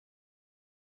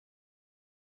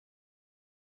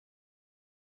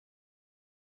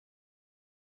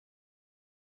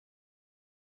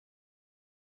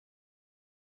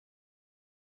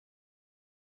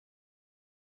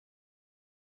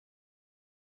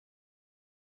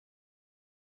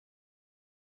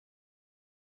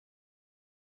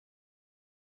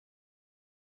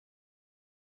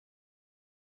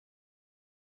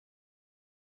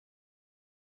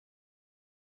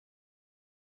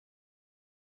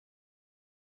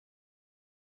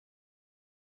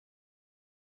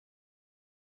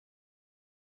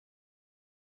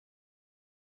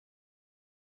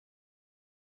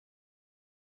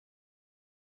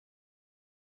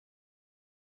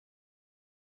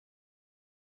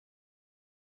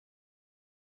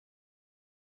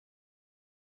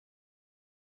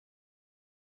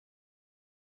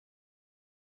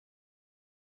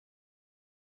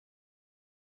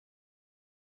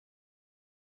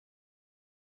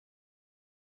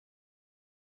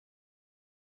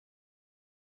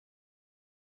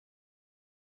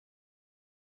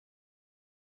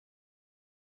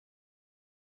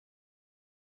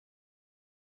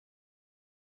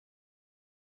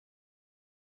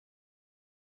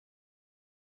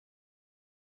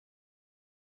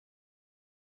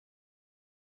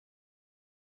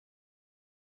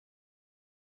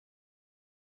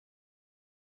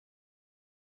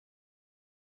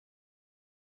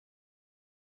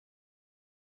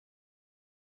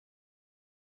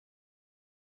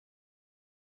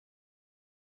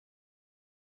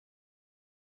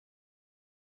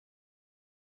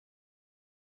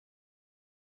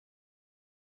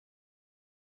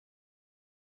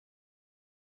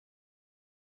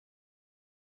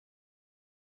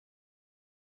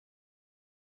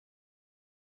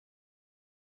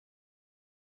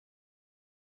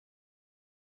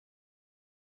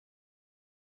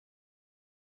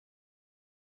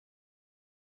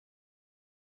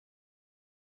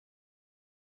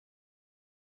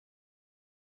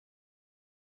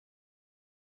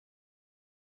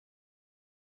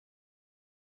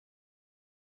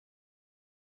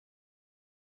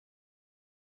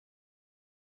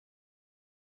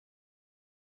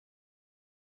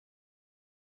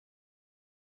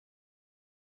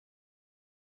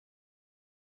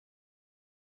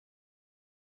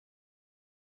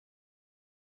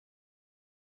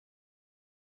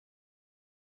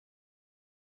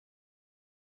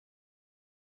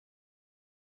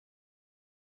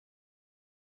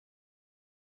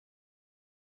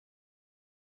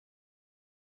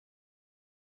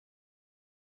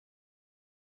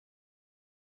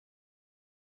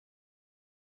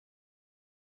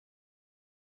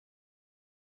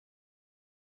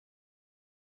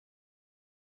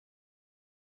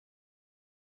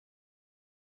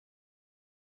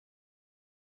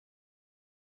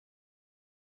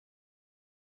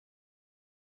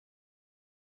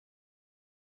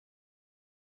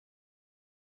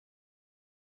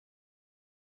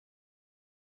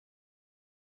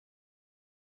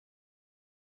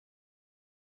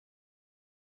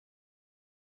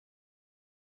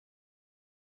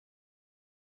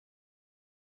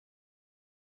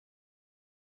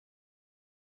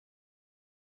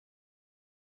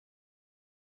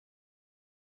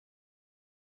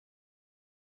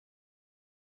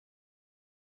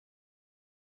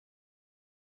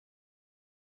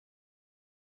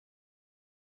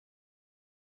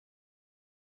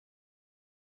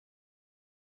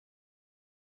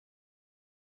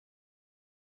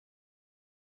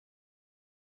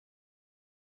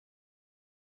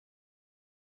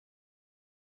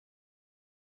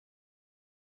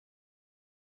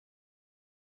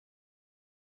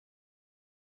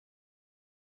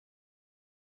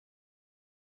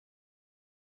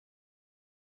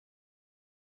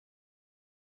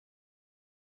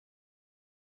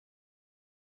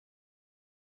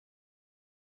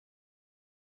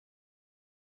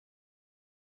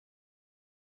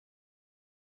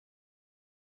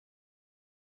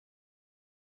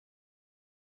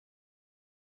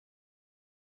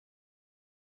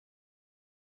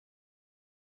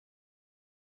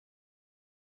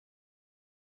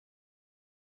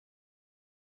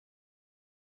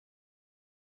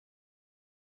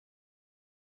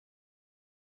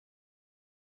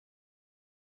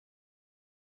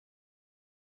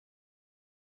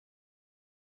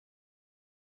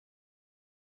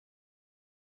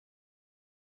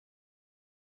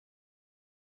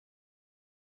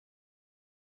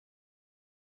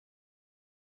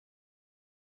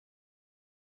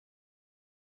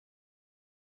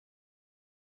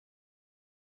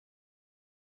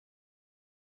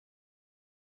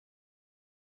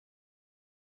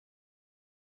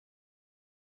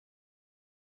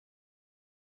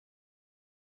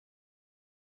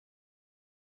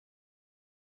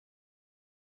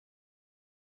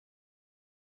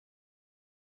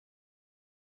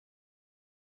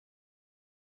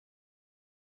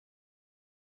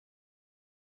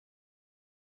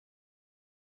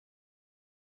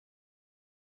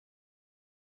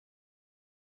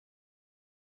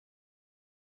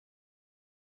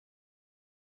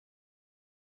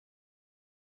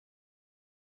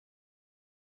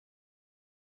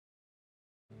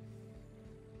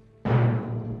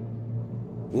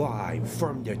live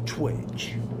from the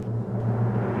Twitch.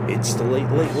 It's the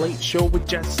Late Show with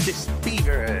Justice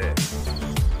Beaver.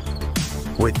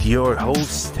 With your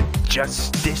host,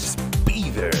 Justice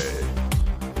Beaver.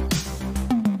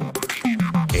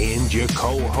 And your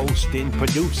co-host and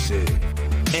producer,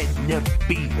 Edna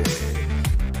Beaver.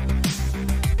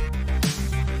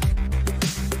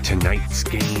 Tonight's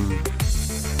game,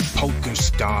 Poker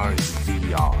Stars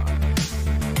VR.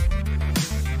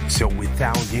 So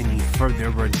without any further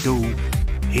ado,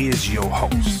 here's your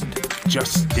host,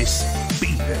 Justice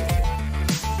Beaver.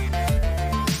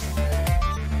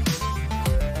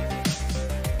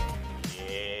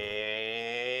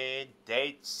 Yeah,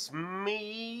 that's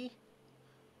me.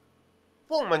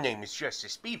 Well, my name is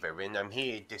Justice Beaver, and I'm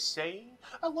here to say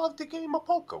I love the game of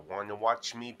poker. Want to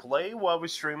watch me play while we're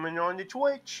streaming on the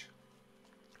Twitch?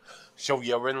 So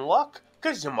you're in luck,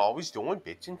 because I'm always doing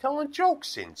bits and telling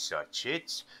jokes and such.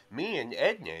 It's me and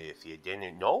Edna, if you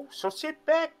didn't know. So sit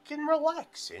back and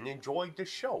relax and enjoy the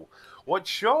show. What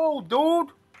show, dude?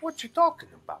 What you talking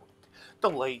about? The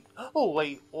late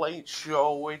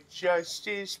show with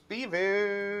Justice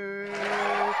Beaver.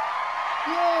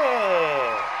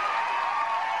 Yeah!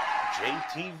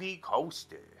 JTV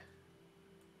Coaster.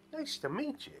 Nice to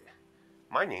meet you.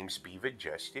 My name's Beaver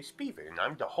Justice Beaver, and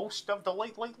I'm the host of the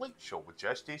Late Show with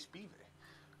Justice Beaver.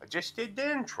 I just did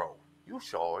the intro. You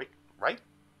saw it, right?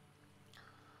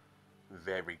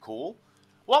 Very cool.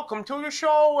 Welcome to the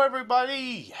show,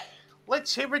 everybody.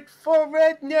 Let's hear it for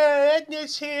Edna.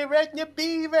 Edna's here, Edna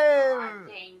Beaver. Oh,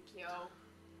 thank you.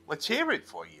 Let's hear it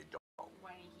for you, though.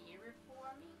 Want to hear it for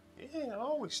me? Yeah, I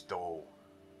always do.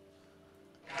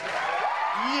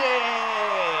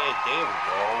 Yeah, there we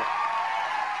go.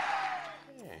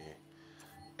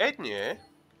 Edna, Yes?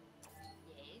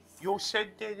 you said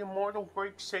that Immortal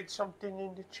Greg said something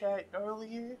in the chat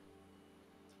earlier?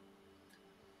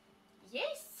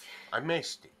 Yes? I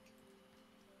missed it.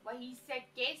 Well, he said,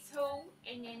 guess who?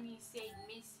 And then he said,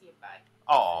 miss you, bud.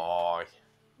 Aw,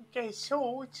 guess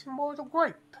who? It's Immortal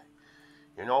Grape.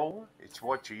 You know, it's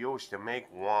what you use to make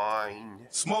wine.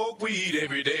 Smoke weed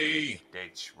every day.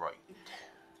 That's right.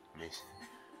 Miss.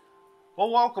 Well,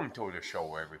 welcome to the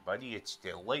show, everybody. It's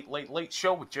the Late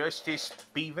Show with Justice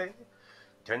Beaver.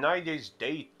 Tonight is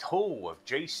day 2 of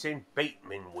Jason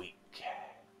Bateman week.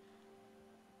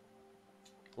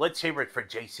 Let's hear it for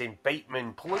Jason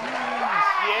Bateman, please. Yeah!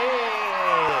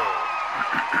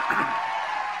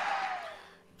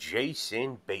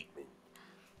 Jason Bateman.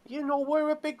 You know, we're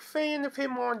a big fan of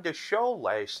him on the show.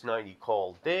 Last night he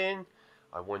called in.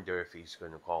 I wonder if he's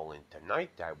going to call in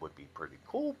tonight. That would be pretty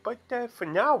cool. But for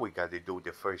now, we got to do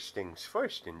the first things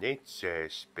first. And it's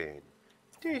spin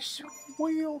this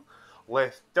wheel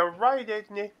left to right,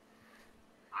 isn't it?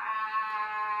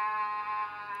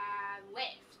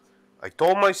 Left. I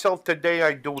told myself today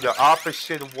I'd do the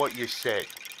opposite of what you said.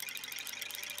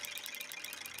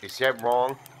 Is that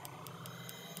wrong?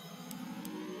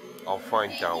 I'll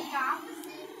find Maybe out. the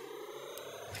opposite?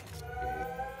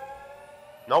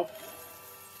 Nope.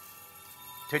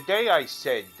 Today I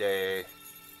said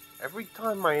every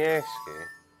time I ask her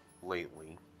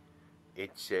lately,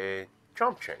 it's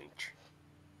chump change.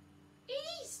 It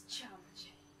is jump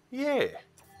change. Yeah,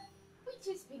 We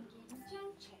just been getting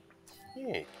jump change.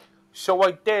 yeah. So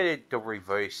I did it the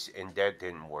reverse, and that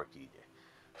didn't work either.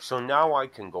 So now I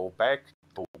can go back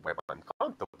to where I'm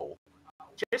comfortable,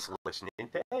 just listening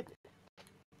to Edna.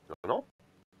 You know?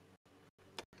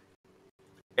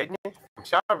 Edna, I'm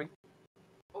sorry.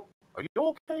 Are you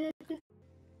okay, Edna?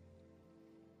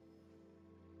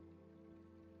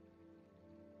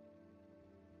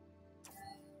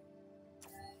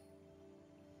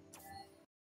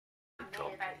 What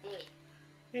about that?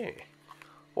 Yeah.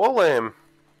 Well,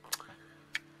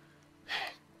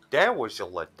 that was a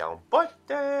letdown. But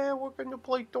we're gonna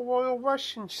play the Royal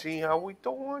Rush and see how we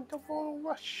do on the Royal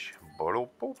Rush.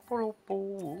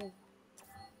 Bo-do-bo-bo-do-bo.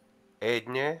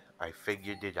 Edna, I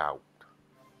figured it out.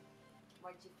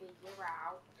 What'd you figure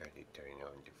out? Gotta turn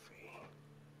on the fan.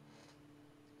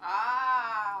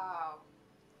 Oh.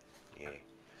 Yeah.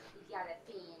 You got a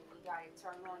fan. You gotta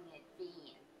turn on that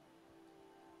fan.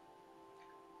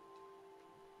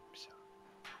 So.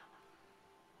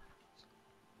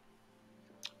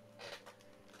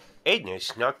 Edna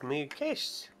snuck me a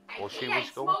kiss while she was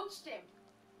going. I smoked him.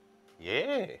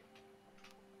 Yeah.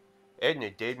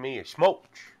 Edna did me a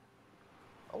smooch.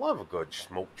 I love a good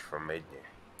smooch from Edna.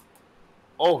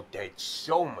 Oh, that's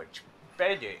so much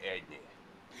better, Edna.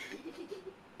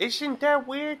 Isn't that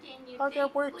weird Can you how think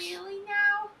that works? clearly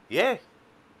now? Yeah.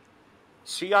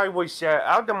 See, I was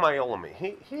out of my element.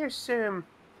 Here's a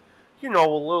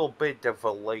little bit of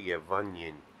a layer of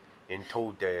onion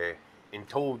into the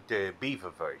into the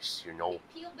Beaververse, you know.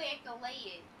 Peel back a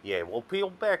layer. Yeah, we'll peel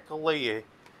back a layer,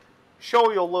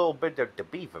 show you a little bit of the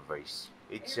Beaververse.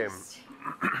 It's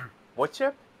what's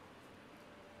up?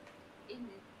 In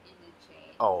the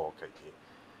chat. Oh, okay,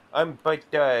 yeah. But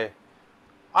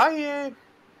I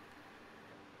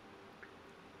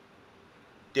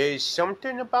there's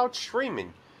something about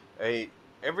streaming.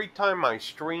 Every time I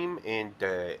stream and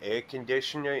the air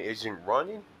conditioner isn't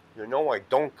running, you know, I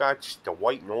don't got the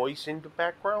white noise in the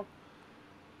background.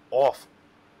 Awful.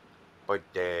 But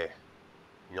you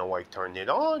know, I turn it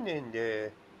on and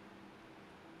the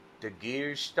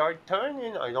gears start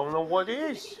turning. I don't know what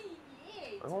is.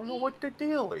 Yeah, I don't know me. what the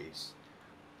deal is.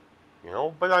 You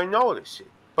know, but I notice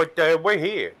it. But we're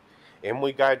here, and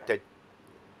we got that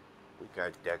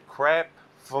crap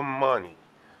for money,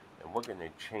 and we're gonna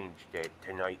change that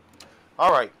tonight.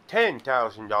 All right,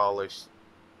 $10,000.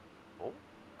 Oh,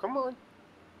 come on.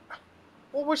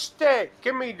 What was that?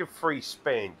 Give me the free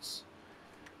spins,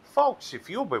 folks. If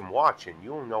you've been watching,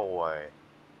 you'll know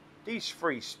these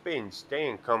free spins they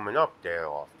ain't coming up that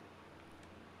often.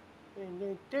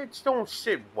 And that don't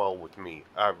sit well with me,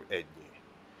 Edna.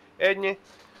 Edna,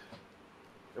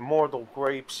 Immortal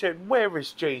Grape said, "Where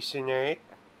is Jason at?"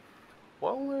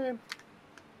 Well,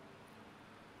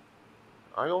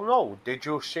 I don't know. Did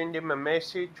you send him a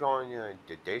message on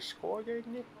the Discord,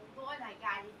 Edna? Hold on,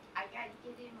 I gotta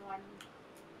get in on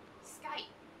Skype.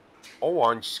 Oh,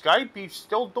 on Skype? He's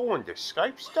still doing the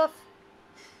Skype stuff?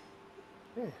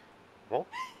 Yeah. Well,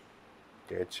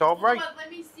 that's all right. Hold on, let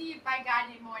me see if I got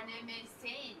him on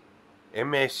MSN.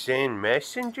 MSN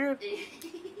Messenger?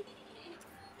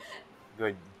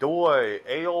 Good. Do a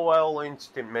AOL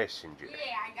Instant Messenger.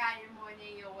 Yeah, I got him on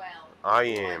AOL. I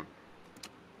am.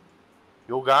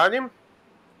 You got him?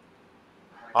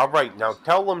 Alright, now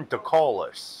tell him to call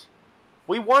us.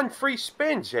 We won free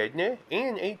spins, Edna,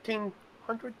 and $1,800.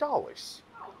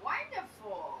 Oh,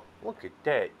 wonderful. Look at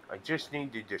that. I just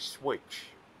needed to switch.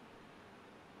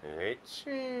 It's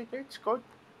good.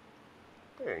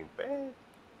 That ain't bad.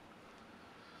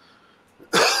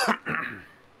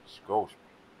 Excuse me.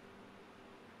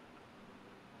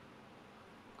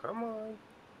 Come on.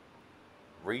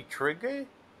 Retrigger?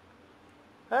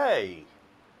 Hey.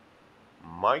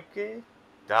 Micah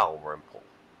Dalrymple.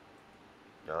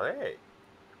 Now, hey.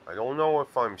 I don't know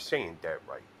if I'm saying that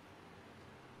right.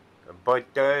 But,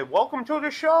 welcome to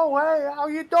the show. Hey, how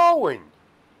you doing?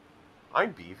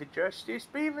 I'm Beaver Justice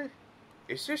Beaver.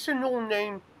 Is this a new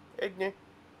name, Edna?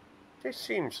 This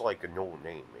seems like a new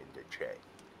name in the chat.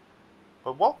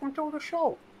 But welcome to the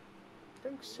show.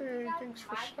 Thanks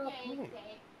for stopping in.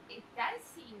 It does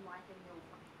seem like a new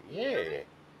one. Yeah.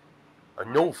 A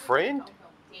new friend?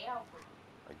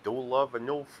 I do love a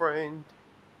new friend.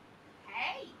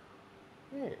 Hey.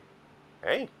 Yeah.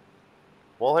 Hey.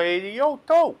 Well, hey to you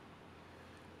too.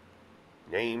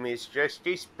 Name is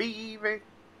Justice Beaver.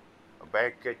 I'm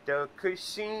back at the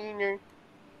casino.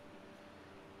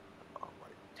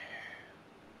 Alright.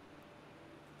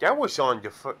 That was on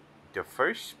the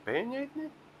first spin, isn't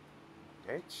it?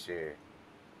 That's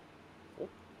oh,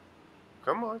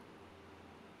 come on.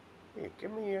 Yeah,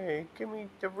 give me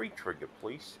the retrigger,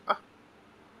 please.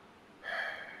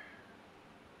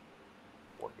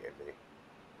 Whatever.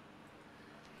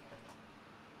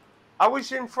 I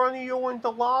was in front of you in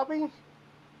the lobby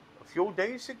a few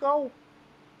days ago.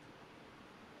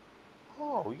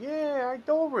 Oh yeah, I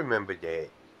don't remember that.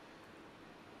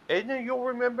 Edna, you'll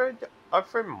remember our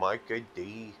friend Micah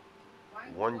D.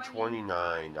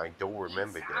 129. I do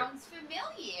remember that. Sounds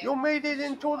familiar. You made it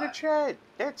into the chat.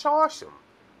 That's awesome.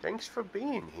 Thanks for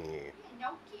being here. Yeah,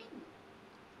 no kidding.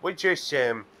 We're just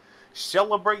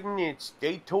celebrating its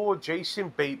day 2 of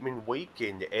Jason Bateman week,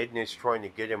 and Edna's trying to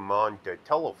get him on the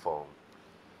telephone.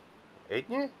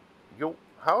 Edna,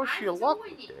 how's your luck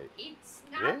with that? It's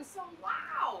not so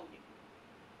loud.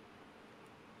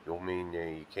 You mean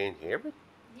you can't hear it?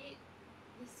 Yeah,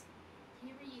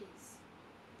 here he is.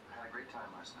 I had a great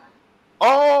time last night.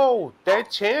 Oh,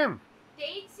 that's him.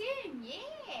 That's him,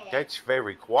 yeah. That's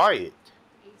very quiet.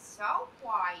 He's so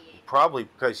quiet. Probably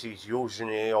because he's using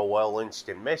AOL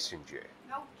Instant Messenger.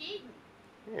 No kidding.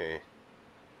 Yeah.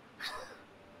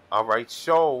 Alright,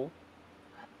 so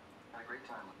I had a great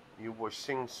time you were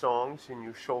sing songs and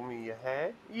you showed me your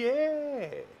hat?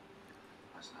 Yeah.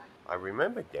 last night. I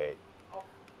remember that. Oh.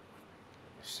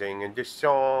 Singing the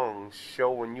songs,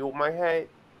 showing you my hat.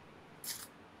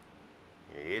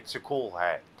 Yeah, it's a cool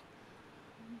hat.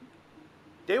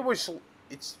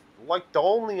 It's like the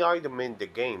only item in the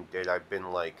game that I've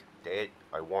been like, Dad,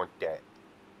 I want that.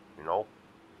 You know?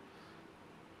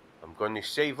 I'm going to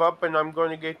save up and I'm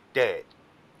going to get that.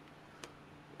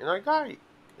 And I got it.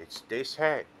 It's this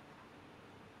hat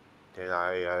that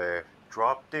I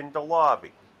dropped in the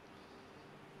lobby.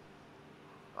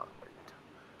 Alright.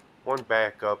 One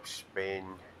backup spin.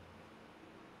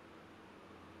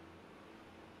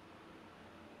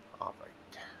 Alright.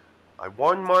 I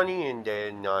won money and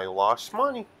then I lost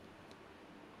money.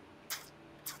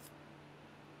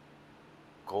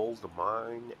 Gold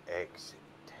mine exit.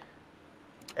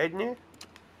 Edna,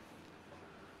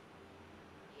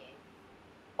 Yes.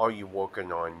 are you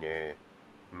working on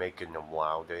making them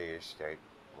louder? Is that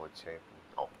what's happening?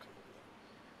 Okay.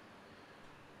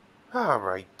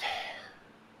 Alright.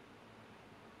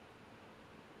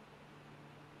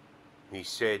 He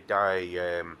said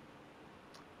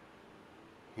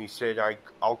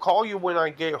I'll call you when I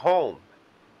get home.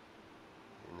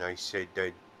 And I said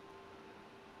that,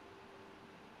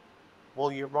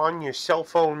 well, you're on your cell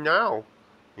phone now.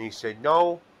 And he said,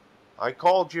 no, I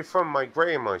called you from my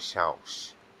grandma's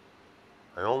house.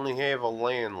 I only have a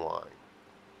landline.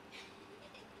 I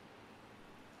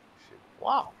said,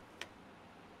 wow.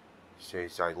 He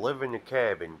says, I live in a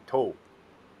cabin too.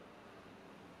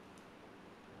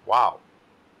 Wow.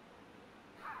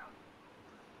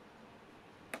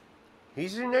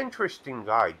 He's an interesting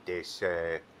guy, this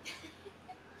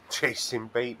Jason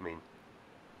Bateman.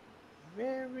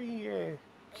 Very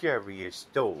curious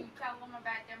Did dude. you tell them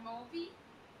about the movie?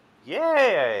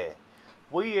 Yeah.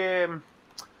 We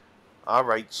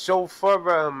alright, so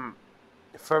for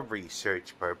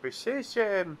research purposes,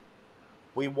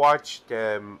 we watched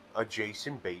a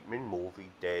Jason Bateman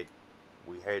movie that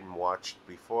we hadn't watched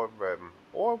before,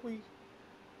 or we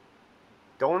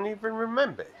don't even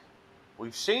remember.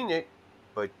 We've seen it,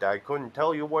 but I couldn't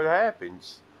tell you what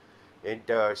happens. And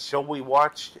so we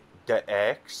watched The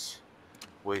X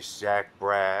with Zach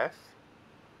Braff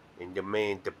and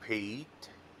Amanda Pete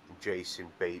and Jason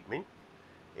Bateman.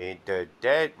 And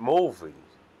that movie,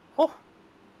 oh,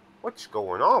 what's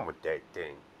going on with that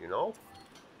thing, you know?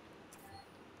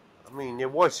 I mean,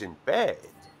 it wasn't bad,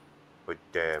 but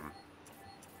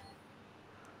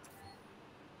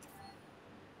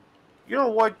you know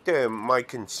what my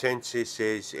consensus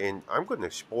is, and I'm going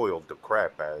to spoil the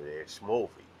crap out of this movie.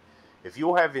 If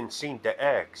you haven't seen The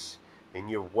X and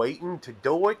you're waiting to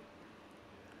do it,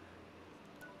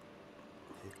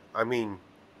 I mean,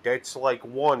 that's like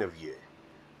one of you.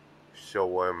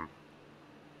 So,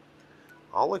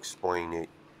 I'll explain it.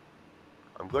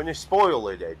 I'm going to spoil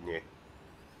it, Edna.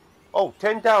 Oh,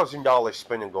 $10,000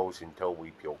 spinning goes until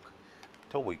we puke.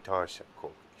 Until we toss some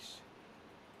cookies.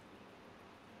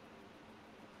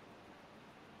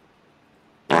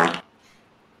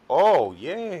 Oh,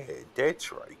 yeah,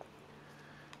 that's right.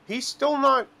 He's still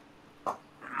not...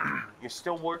 You're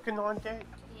still working on that?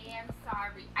 Yeah, I'm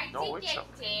sorry. I No, did it's get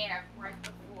okay. tab right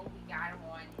before we got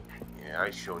on. Yeah,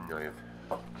 I shouldn't have.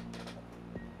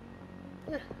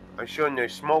 I shouldn't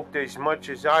have smoked as much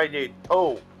as I did,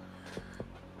 too.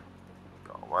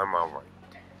 Oh, I'm alright.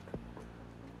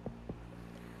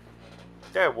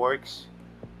 That works.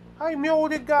 Hi,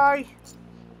 muted guy.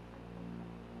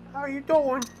 How you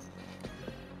doing?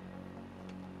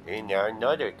 And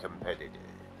another competitor.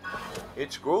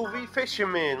 It's Groovy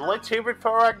Fisherman. Let's hear it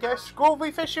for our guest,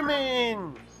 Groovy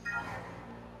Fisherman.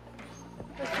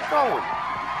 How's it going?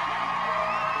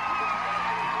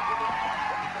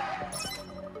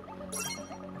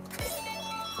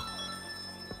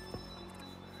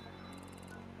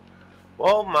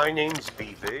 Well, my name's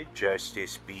Beaver,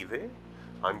 Justice Beaver.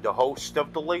 I'm the host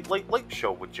of the Late Late Late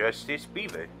Show with Justice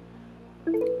Beaver.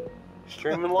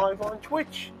 Streaming live on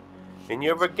Twitch. And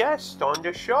you're a guest on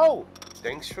the show.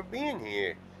 Thanks for being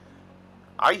here.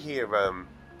 I hear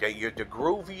that you're the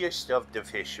grooviest of the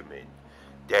fishermen.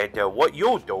 That what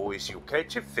you'll do is you'll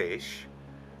catch a fish,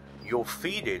 you'll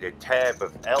feed it a tab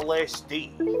of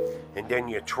LSD, and then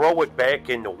you throw it back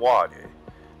in the water.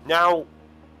 Now,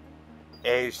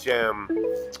 as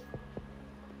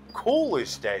cool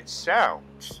as that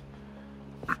sounds,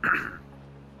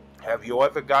 have you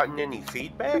ever gotten any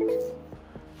feedback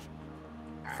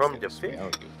from the fish?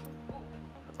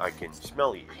 I can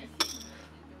smell you.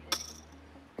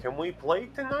 Can we play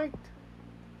tonight?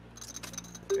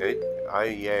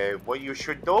 What you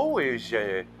should do is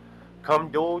come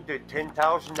do the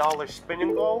 $10,000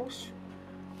 spinning goals,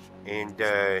 and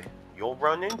you'll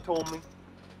run into me.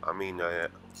 I mean,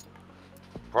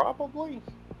 probably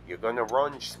you're gonna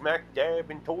run smack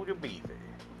dab into the Beaver.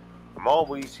 I'm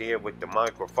always here with the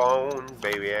microphone,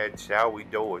 baby. That's how we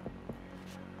do it.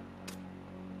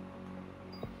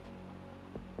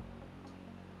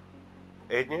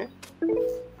 Isn't it?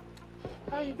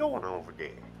 How you doing over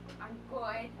there? I'm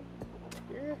good.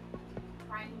 Yeah.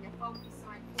 Trying to focus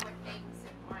on 4 things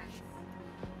at once.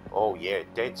 Oh yeah,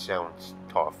 that sounds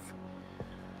tough.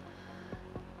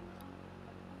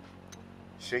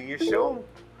 See you soon.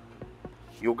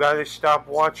 You gotta stop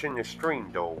watching the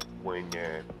stream though when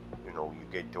you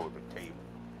get to the table.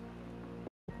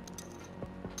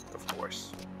 Of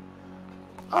course.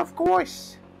 Of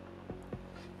course.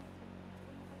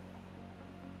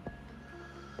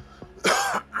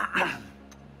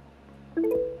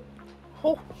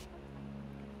 Oh,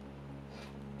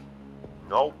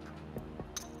 nope.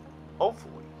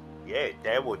 Hopefully. Yeah,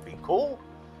 that would be cool.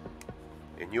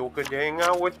 And you could hang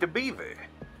out with the Beaver.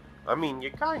 I mean,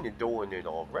 you're kind of doing it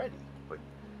already, but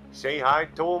say hi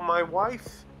to my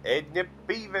wife, Edna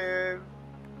Beaver.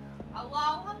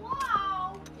 Hello,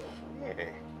 hello. Yeah.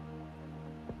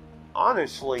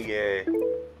 Honestly,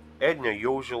 Edna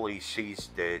usually sees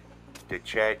the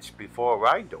chats before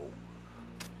I do.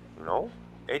 You know,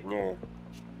 Edna,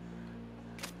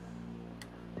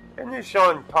 Edna's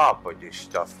on top of this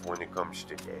stuff when it comes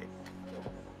to that.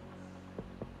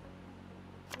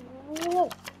 Whoa.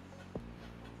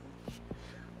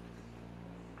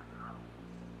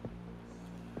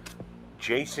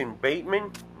 Jason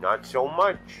Bateman, not so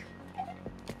much.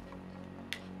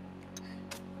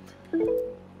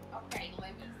 Okay,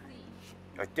 let me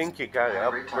see. I think you I gotta had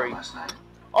a great upgrade. time last night.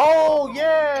 Oh It's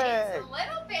yeah! a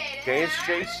little bit. There's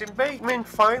Jason Bateman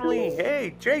finally.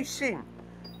 Hey, Jason.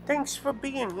 Thanks for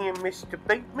being here, Mr.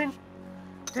 Bateman.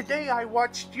 Today I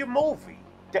watched your movie,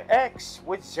 The X,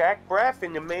 with Zach Braff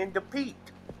and Amanda Peet.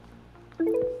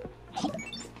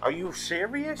 Are you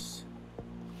serious?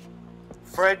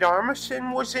 Fred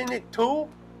Armisen was in it too?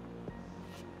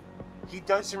 He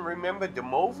doesn't remember the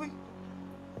movie?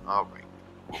 Alright.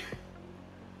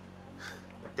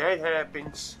 That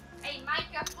happens. Hey,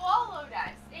 Micah followed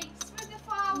us. Thanks for the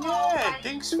follow. Yeah, buddy.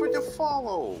 thanks for the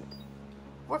follow.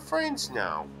 We're friends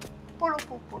now.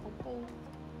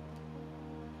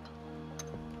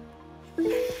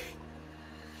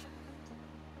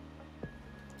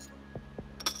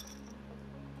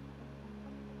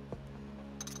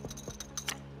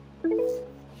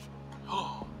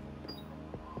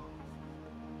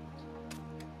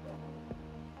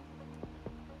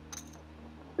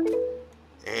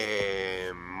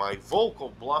 And my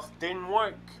vocal bluff didn't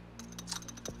work.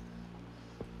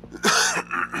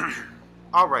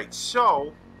 Alright,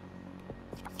 so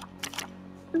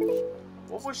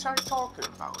what was I talking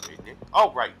about, isn't it?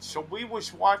 Oh, right, so we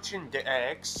was watching The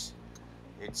X.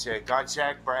 It's got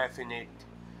Zach Braff in it.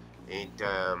 And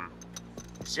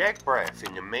Zach Braff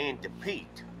and Amanda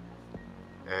Peet,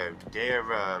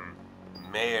 they're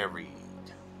married.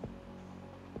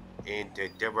 And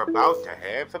they're about to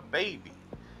have a baby.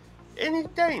 Any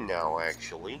day now,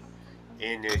 actually.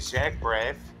 And Zach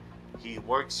Braff, he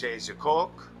works as a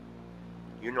cook.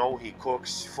 You know, he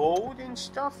cooks food and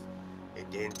stuff.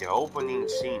 And then the opening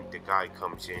scene, the guy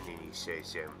comes in and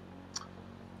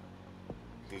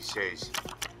he says,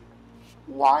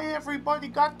 why everybody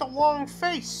got the long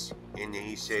face? And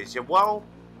he says, well,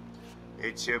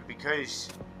 it's because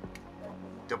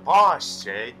the boss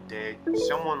said that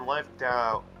someone left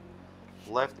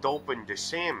open the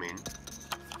salmon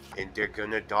and they're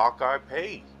gonna dock our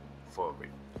pay for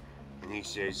it. And he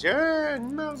says,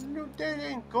 no, that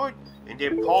ain't good. And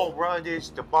then Paul Rudd is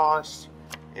the boss.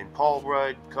 And Paul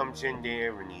Rudd comes in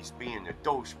there and he's being a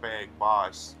douchebag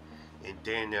boss. And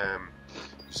then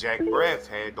Zach Braff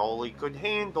had all he could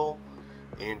handle.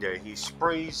 And he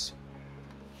sprays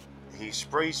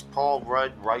Paul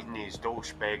Rudd right in his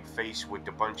douchebag face with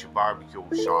a bunch of barbecue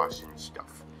sauce and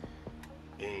stuff.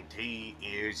 And he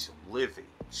is livid.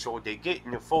 So they get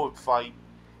in a food fight.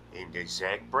 And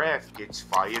Zach Braff gets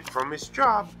fired from his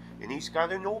job, and he's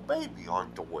got a new baby on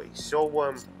the way.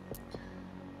 So,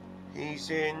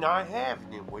 he's not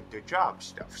having it with the job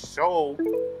stuff. So,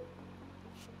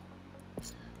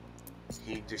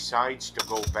 he decides to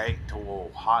go back to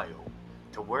Ohio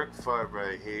to work for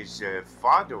his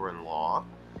father-in-law,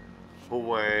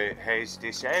 who has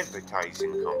this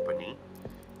advertising company.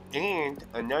 And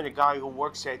another guy who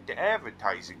works at the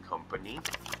advertising company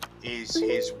is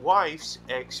his wife's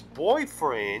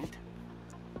ex-boyfriend,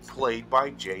 played by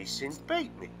Jason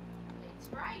Bateman. That's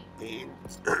right.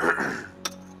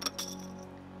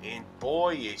 And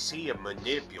boy, is he a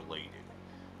manipulator.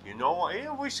 You know,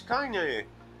 it was kind of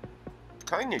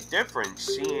different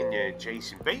seeing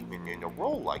Jason Bateman in a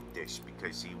role like this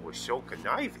because he was so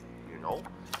conniving, you know.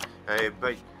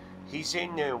 But he's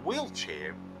in a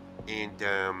wheelchair, and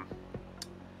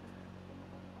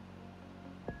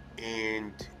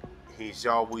he's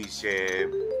always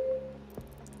in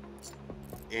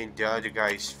the other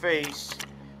guy's face,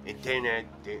 and then I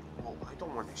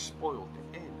don't want to spoil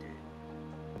the ending.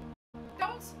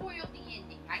 Don't spoil the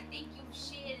ending. I think you've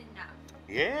shared enough.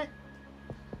 Yeah?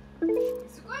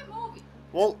 It's a good movie.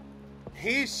 Well,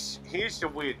 here's the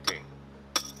weird thing.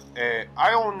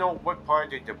 I don't know what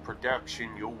part of the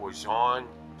production you was on,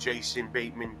 Jason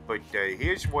Bateman, but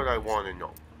here's what I want to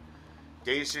know.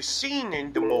 There's a scene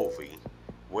in the movie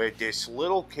where this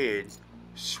little kid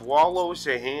swallows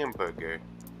a hamburger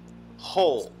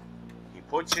whole. He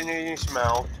puts it in his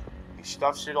mouth, he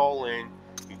stuffs it all in,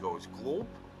 he goes gloop,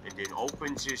 and then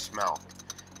opens his mouth.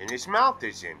 And his mouth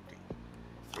is empty.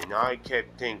 And I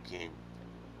kept thinking,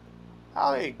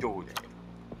 how they do that?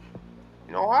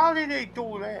 You know, how did they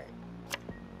do that?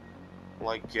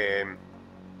 Like, you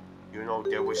know,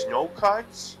 there was no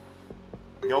cuts,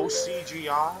 no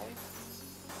CGI,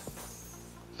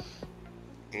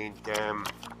 and,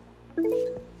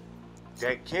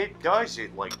 that kid does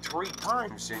it like 3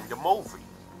 times in the movie.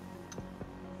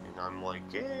 And I'm like,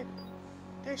 yeah,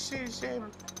 this is,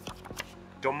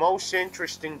 the most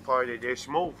interesting part of this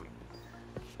movie.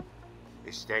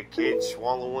 Is that kid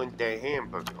swallowing the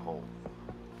hamburger whole.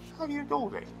 How do you do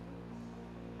that?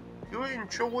 You didn't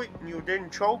chew it and you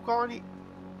didn't choke on it?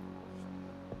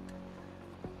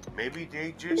 Maybe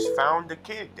they just found a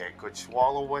kid that could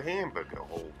swallow a hamburger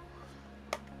whole.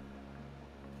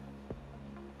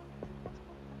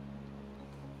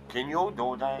 Can you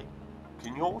do that?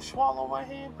 Can you swallow a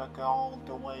hamburger all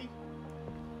the way?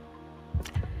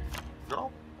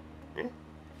 No? Yeah.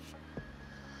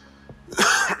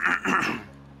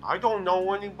 I don't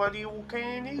know anybody who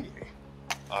can either.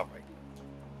 Alright.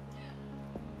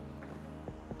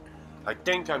 I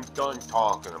think I'm done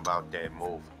talking about that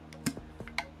movie.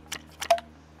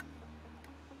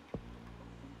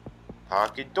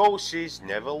 Pocket doses,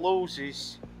 never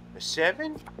loses. A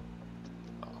 7?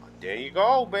 Oh, there you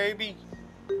go, baby.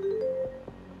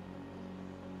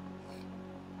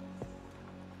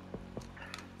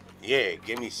 Yeah,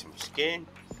 give me some skin.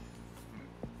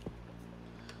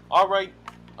 Alright,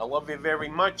 I love you very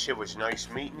much. It was nice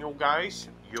meeting you guys.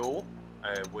 You,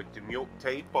 with the milk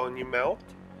tape on your mouth.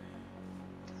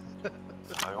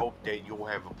 I hope that you'll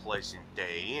have a pleasant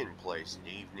day and pleasant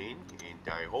evening,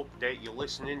 and I hope that you're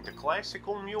listening to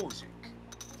classical music.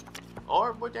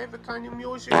 Or whatever kind of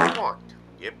music you want.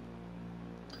 Yep.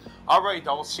 Alright,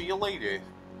 I'll see you later.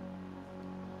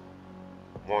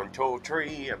 1, 2,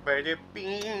 3, I better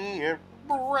be a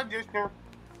register.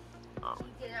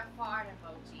 She did a fart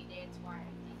emoji, that's why I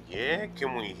think. Yeah,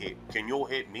 can you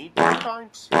hit me 3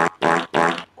 times?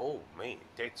 Oh man,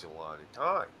 that's a lot of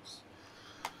times.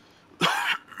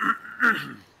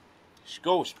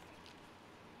 Excuse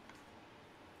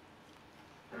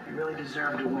me. You really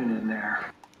deserve to win in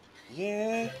there.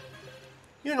 Yeah.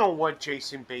 You know what,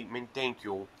 Jason Bateman? Thank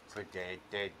you for that.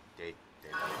 That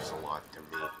means a lot to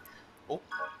me. Oh,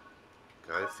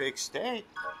 gotta fix that.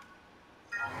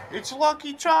 It's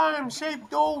Lucky Charms, hey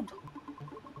dude.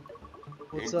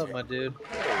 What's up, my dude?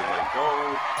 There we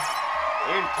go.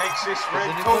 In Texas Has Red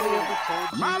anybody Coat. ever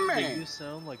told My you man. that you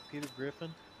sound like Peter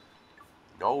Griffin?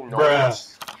 No, Bruh.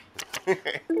 it's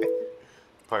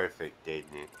perfect,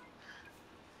 isn't it?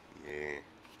 Yeah.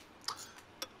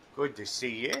 Good to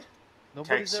see you.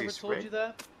 Nobody's ever Texas told Red. you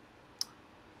that?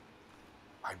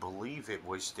 I believe it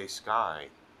was this guy,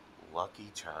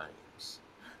 Lucky Charms.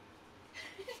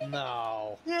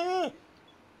 No. Yeah.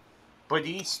 But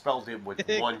he spelled it with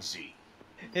 1 Z.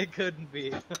 It couldn't be.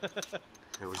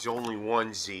 It was only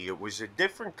 1 Z. It was a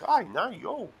different guy, not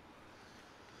yo.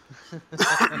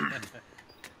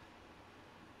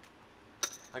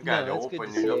 I gotta No, it's good to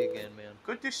open see it up. you again, man.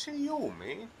 Good to see you,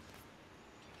 man.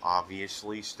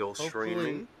 Obviously, still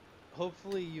streaming.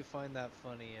 Hopefully you find that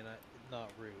funny and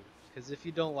not rude. Because if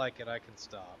you don't like it, I can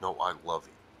stop. No, I love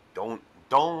it. Don't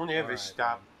ever Alright,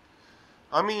 stop. man.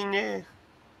 I mean,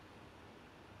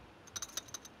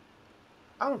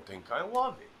 I don't think I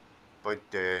love it, but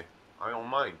I don't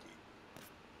mind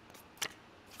it.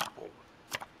 Oh.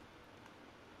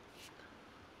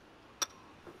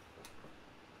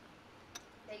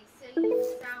 They say you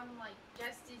sound like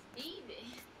Justice Beaver.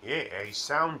 Yeah, I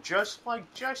sound just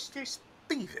like Justice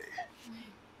Beaver.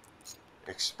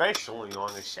 Especially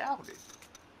on a salad.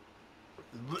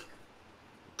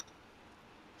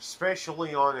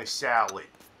 Especially on a salad.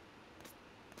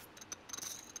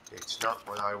 It's not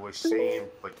what I was saying,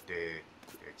 but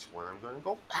it's what I'm gonna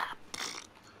go.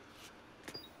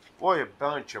 Boy, a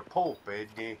bunch of pulp,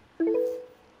 isn't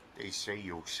they say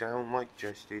you sound like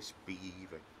Justice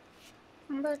Beaver.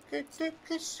 Back at the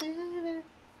casino.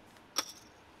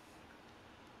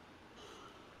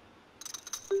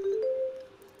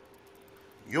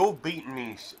 You've beaten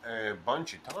me a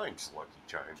bunch of times, Lucky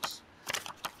Charms.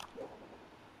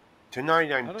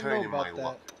 Tonight I'm turning my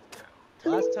luck.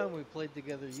 Last time we played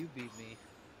together, you beat me.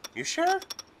 You sure?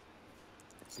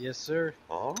 Yes, sir.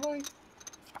 Alright.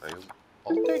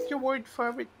 I'll take your word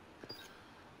for it.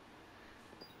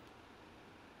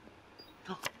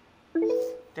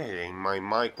 That ain't my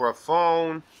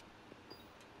microphone.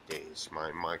 There's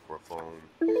my microphone.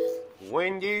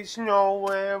 When there's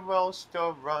nowhere else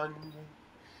to run,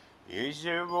 is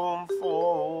there room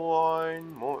for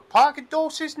one more? Pocket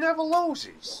doses never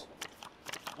loses.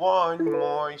 One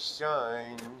more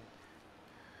sun.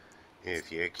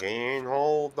 If you can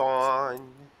hold on.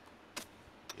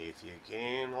 If you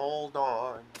can hold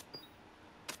on.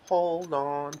 Hold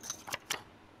on.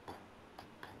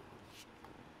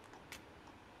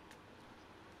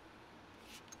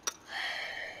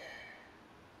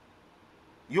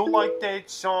 You like that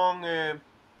song,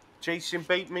 Jason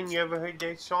Bateman? You ever heard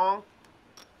that song?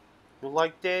 You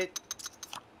like that?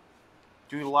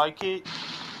 Do you like it?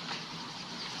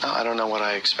 Oh, I don't know what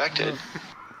I expected.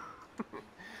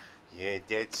 Yeah,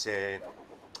 that's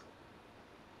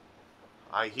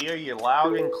I hear you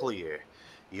loud and clear.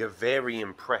 You're very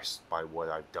impressed by what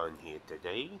I've done here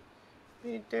today.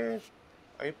 And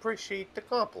I appreciate the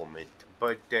compliment.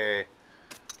 But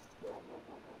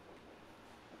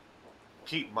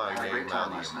keep my I had a name great time out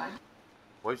of last your night. mouth.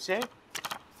 What's that?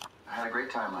 I had a great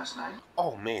time last night.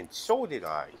 Oh man, so did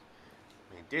I.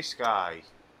 Man, this guy,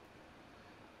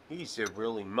 he's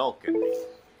really milking me.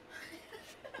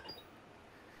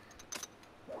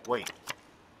 Wait,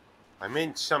 I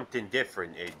meant something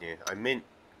different, Edna. I meant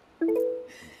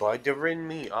buttering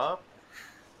me up.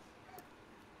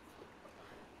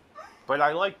 But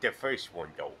I like the first one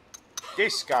though.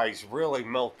 This guy's really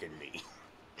milking me.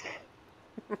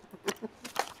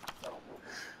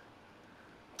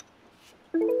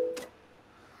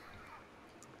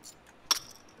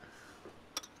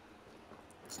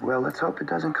 Well, let's hope it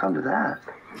doesn't come to that.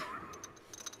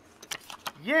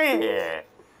 Yeah.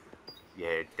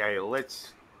 Yeah,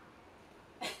 let's.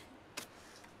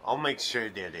 I'll make sure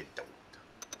that it don't.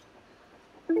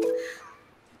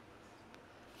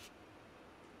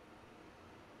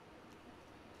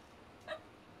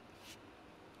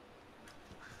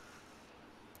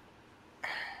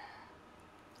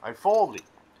 I folded.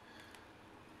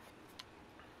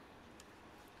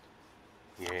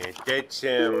 Yeah, that's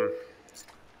that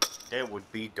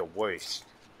would be the worst.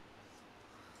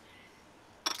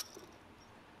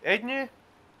 Edna,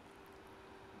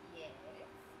 Yes.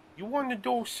 you want to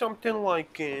do something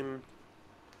like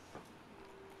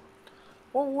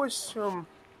what was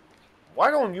why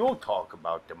don't you talk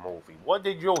about the movie? What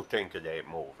did you think of that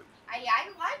movie? I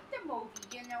like the movie.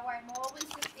 You know, I'm always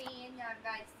a fan of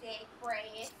Zach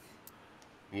Braff.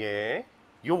 Yeah,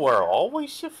 you were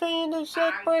always a fan of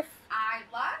Zach Braff. I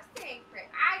love Zach Braff.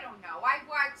 I don't know. I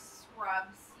watch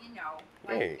Scrubs, you know,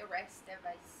 like Yeah. the rest of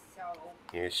us. So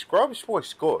Yeah, Scrubs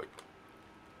was good,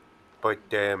 but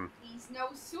he's no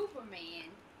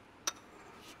Superman.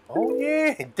 oh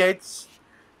yeah, that's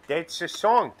a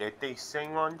song that they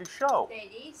sing on the show.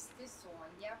 That is the song.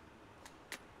 Yep.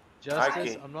 Justice,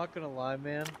 can't- I'm not gonna lie,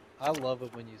 man. I love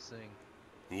it when you sing.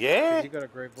 Yeah, 'Cause you got a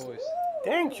great voice.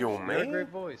 thank you, You got a man. great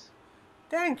voice.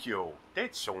 Thank you.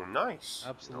 That's so nice.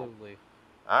 Absolutely.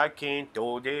 I can't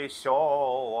do this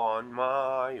all on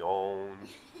my own.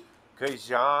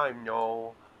 'Cause I'm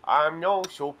no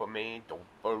Superman. That's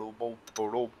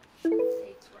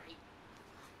right.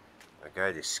 I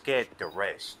gotta scat the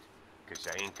rest. 'Cause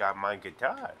I ain't got my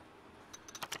guitar.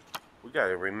 We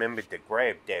gotta remember to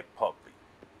grab that puppy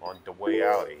on the way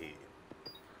out of here.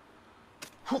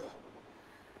 Whew.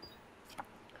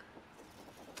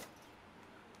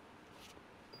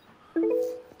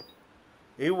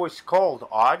 It was called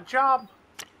Odd Job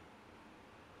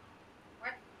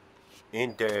What?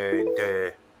 in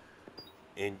the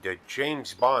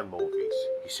James Bond movies.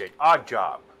 He said Odd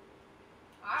Job,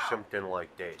 Wow. something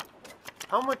like that.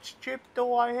 How much chip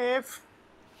do I have?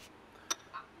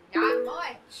 Not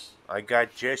much. I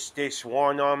got just this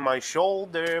one on my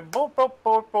shoulder. Boop, boop,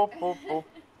 boop, boop, boop, boop.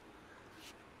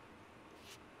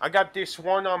 I got this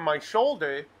one on my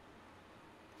shoulder.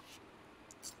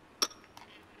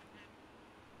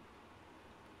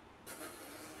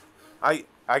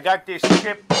 I got this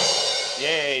chip.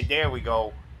 Yeah, there we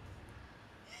go.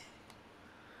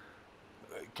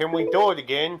 Can we do it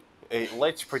again?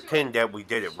 Let's pretend that we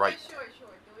did it right. Sure. Do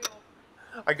it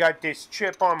over. I got this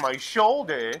chip on my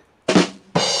shoulder.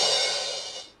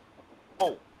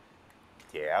 Oh,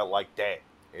 yeah, I like that.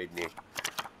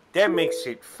 That makes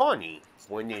it funny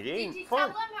when it ain't Did you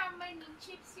fun. tell him how many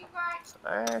chips you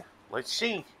got? Let's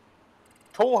see.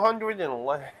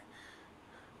 211.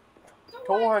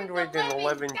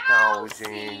 211,000.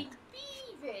 Beaver.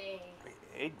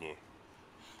 Isn't it?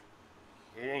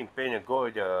 It ain't been a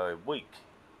good week.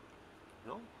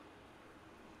 No?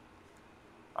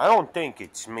 I don't think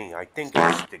it's me. I think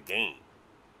it's the game.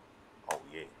 Oh,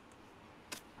 yeah.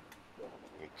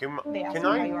 They ask Can you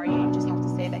how you I? are, you just have to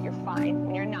say that you're fine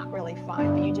when you're not really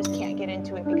fine, but you just can't get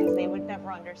into it because they would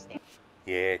never understand.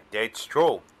 Yeah, that's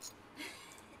true.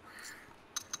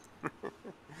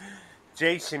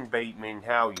 Jason Bateman,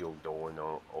 how you doing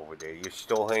over there? You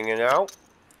still hanging out?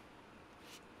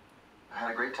 I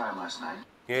had a great time last night.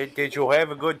 Yeah, did you have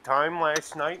a good time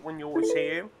last night when you was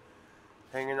here?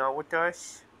 Hanging out with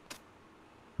us?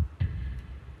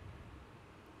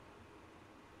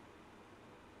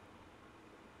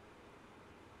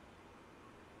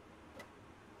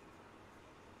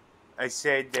 I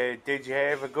said, did you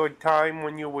have a good time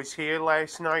when you was here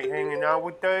last night hanging out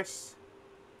with us?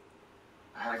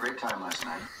 I had a great time last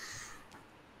night.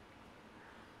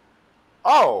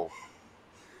 Oh!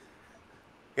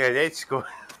 Yeah, that's good.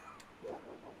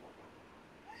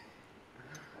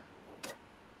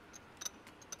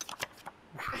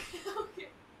 Okay.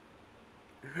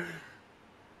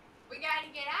 We gotta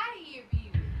get out of here,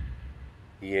 Beaver.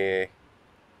 Yeah.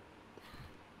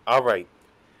 Alright.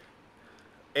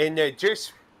 And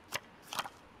just...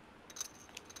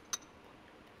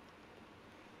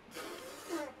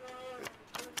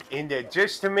 And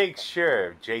just to make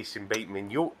sure, Jason Bateman,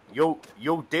 you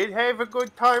did have a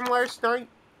good time last night?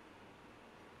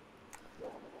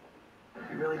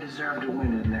 You really deserve to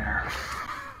win in there.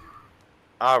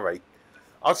 Alright.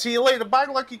 I'll see you later. Bye,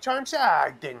 Lucky Charms. Ah,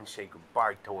 I didn't say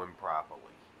goodbye to him properly.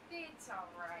 It's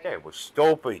alright. That was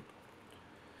stupid.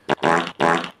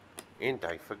 And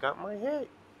I forgot my hat.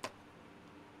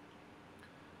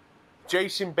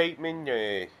 Jason Bateman,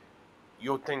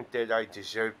 you think that I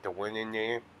deserve to win in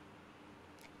there?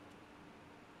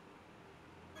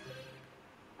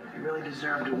 You really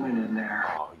deserve to win in there.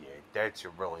 Oh, yeah, that's a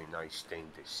really nice thing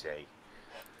to say.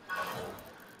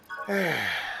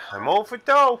 I'm 0 for 2.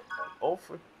 0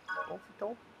 for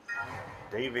 2.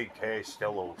 David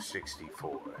Castello,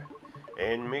 64.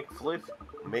 And McFlit.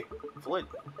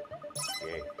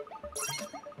 Yeah.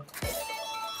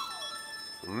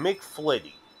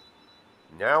 McFlitty.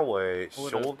 Now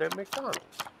sold at McDonald's.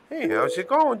 Hey, how's it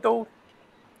going, dude?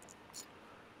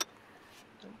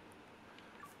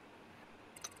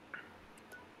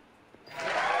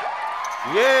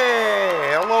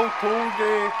 Yeah, hello to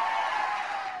the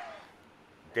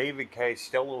David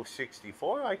Castello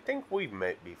 64. I think we've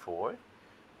met before.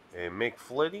 And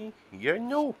McFlitty, you're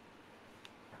new.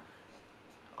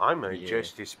 I'm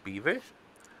Justice Beaver.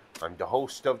 I'm the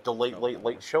host of the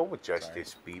Late Show with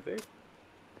Justice Beaver.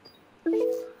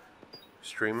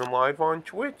 Streaming live on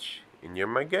Twitch, and you're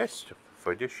my guest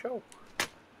for the show.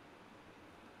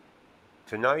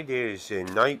 Tonight is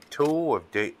night 2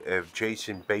 of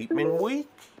Jason Bateman week.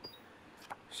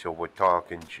 So we're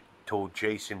talking to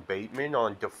Jason Bateman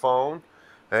on the phone.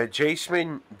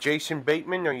 Jason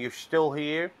Bateman, are you still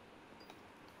here?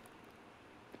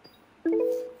 I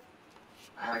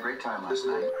had a great time last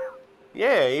night.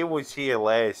 Yeah, he was here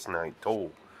last night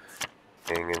too,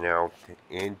 hanging out.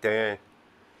 And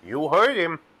you heard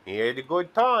him. He had a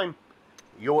good time.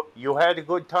 You had a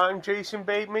good time, Jason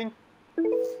Bateman?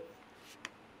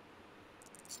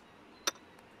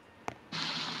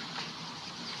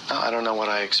 I don't know what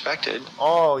I expected.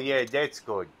 Oh, yeah, that's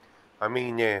good. I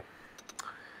mean, I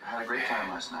had a great time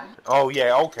last night. oh,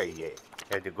 yeah, okay, yeah.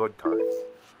 Had a good time.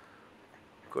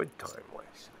 Good time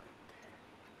last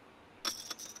night.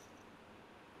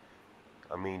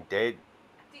 I mean, Dad.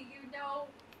 Do you know?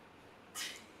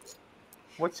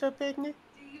 What's up, Edna? Do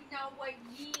you know what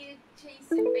year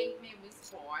Jason Bateman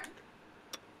was born?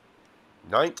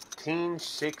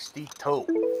 1962. Oh,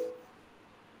 no.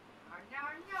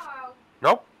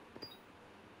 Nope.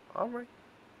 All right.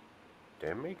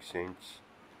 That makes sense.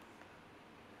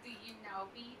 Do you know,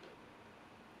 Beaver?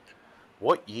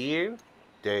 What year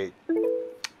did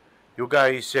you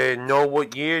guys know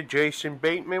what year Jason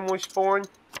Bateman was born?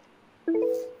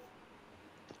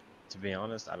 To be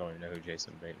honest, I don't even know who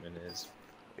Jason Bateman is.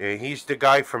 He's the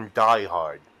guy from Die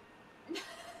Hard.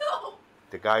 No.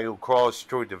 The guy who crawls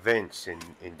through the vents in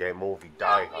that movie,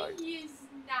 Die Hard. No, he is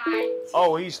not.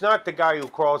 Oh, he's not the guy who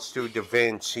crawls through the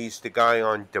vents. He's the guy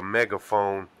on the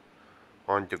megaphone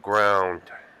on the ground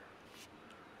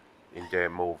in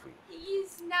that movie. He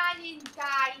is not in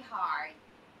Die Hard.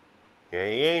 Yeah,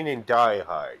 he ain't in Die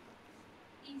Hard.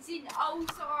 He's in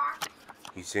Ozark.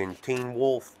 He's in Teen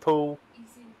Wolf 2.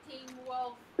 He's in Teen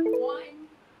Wolf 1.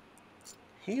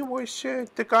 He was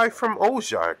the guy from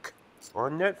Ozark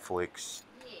on Netflix.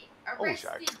 Yeah.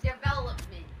 Ozark. Arrested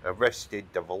Development.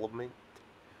 Arrested Development.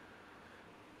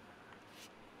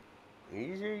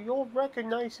 You'll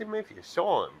recognize him if you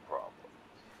saw him, probably.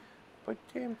 But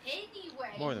Anyway,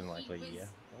 More than he likely, was, yeah.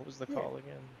 What was the Yeah. call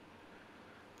again?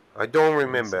 I don't Didn't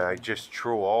remember. say I anything. just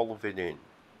threw all of it in.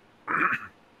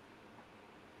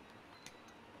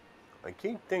 I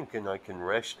keep thinking I can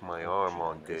rest my Oh, arm shoot,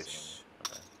 on I'm this, missing.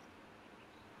 Okay.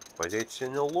 but it's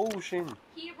an illusion.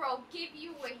 Hero, give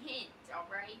you a hint,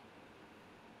 alright?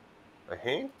 A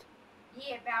hint?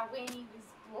 Yeah, about when he was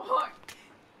born.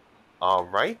 All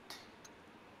right.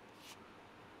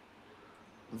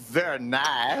 Very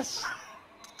nice.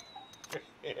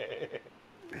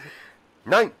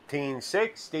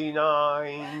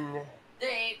 1969.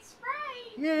 That's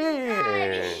right.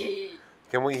 Yeah.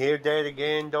 Can we hear that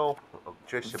again, though?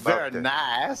 Just about Very the...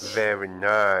 nice. Very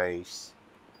nice.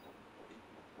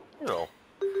 You know.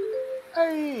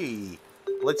 Hey.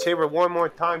 Let's hear it one more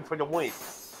time for the win.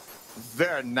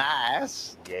 Very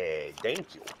nice. Yeah, thank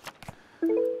you.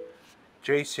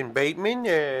 Jason Bateman,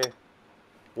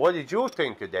 what did you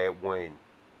think of that win?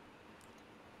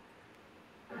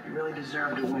 You really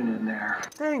deserve to win in there.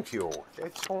 Thank you.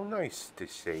 That's so nice to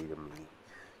say to me,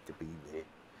 to be there.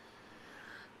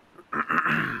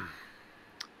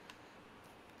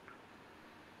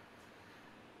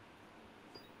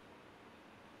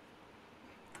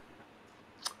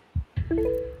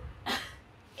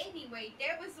 Anyway,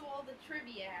 that was all the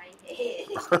trivia I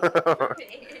had.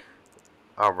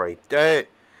 All right,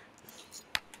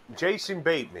 Jason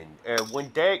Bateman.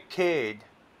 When that kid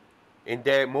in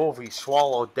that movie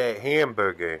swallowed that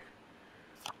hamburger,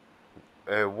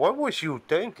 what was you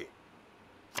thinking?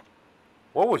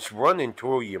 What was running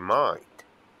through your mind?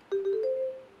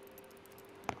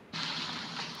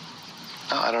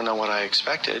 I don't know what I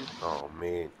expected. Oh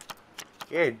man,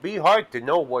 yeah, it'd be hard to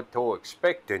know what to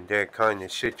expect in that kind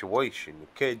of situation. The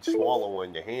kid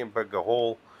swallowing the hamburger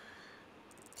whole.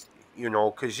 You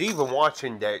know, because even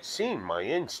watching that scene, my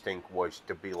instinct was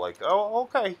to be like, "Oh,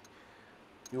 okay,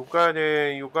 you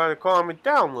gotta calm it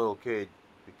down, little kid,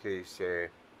 because you're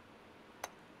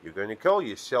gonna kill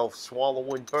yourself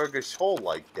swallowing burgers whole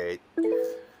like that."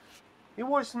 He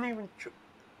wasn't even.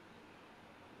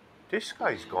 This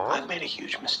guy's gone. I've made a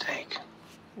huge mistake.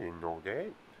 I didn't know that.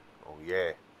 Oh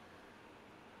yeah.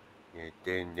 Yeah.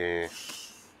 Then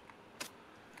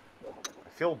I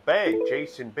feel bad.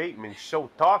 Jason Bateman's so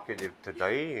talkative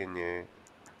today, and I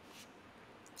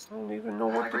don't even know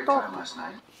I had a what to great talk time about. last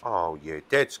night. Oh yeah,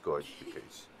 that's good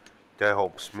because that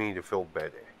helps me to feel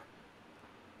better.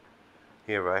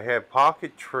 Here I have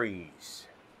pocket trees.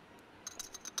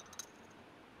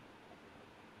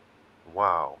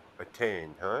 Wow, a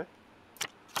 10, huh?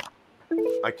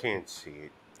 I can't see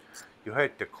it. You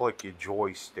had to click your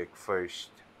joystick first.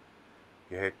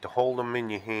 You had to hold them in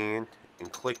your hand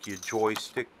and click your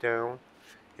joystick down,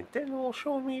 and then it'll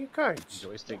show me your cards.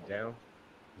 Joystick down.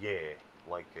 Yeah,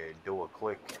 like do a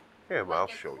click. Yeah, well, I'll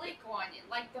Like a show you. click on it,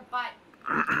 like the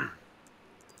button.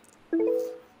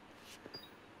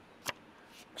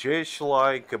 Just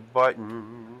like a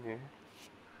button.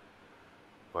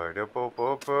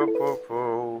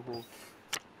 Ba-da-bo-bo-bo-bo-bo.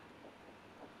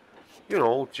 You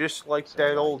know, just like So, that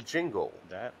like, old jingle.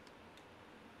 That.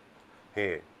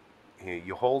 Here,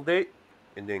 you hold it,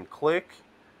 and then click.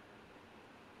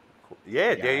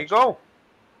 Yeah, there you Gotcha. go.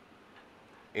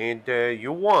 And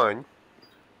you won.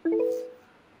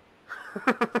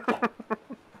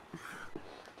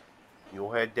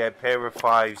 You had that pair of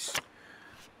fives.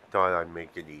 Thought I'd make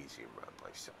it easy around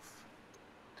myself.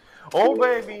 Oh,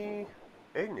 baby.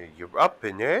 Ain't it? You're up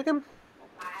and at 'em?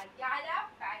 I got up.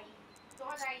 I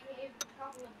thought I had a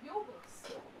couple of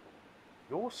bugles.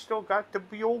 You still got the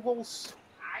bugles?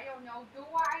 I don't know, do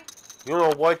I? You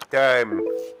know what? Did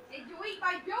you eat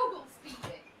my bugles,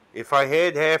 Beaver? If I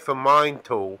had half of mine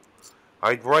too,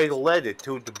 I'd write a letter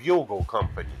to the Bugle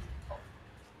Company.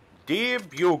 Dear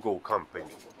Bugle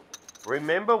Company,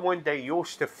 remember when they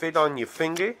used to fit on your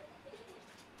finger?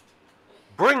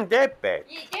 Bring that back.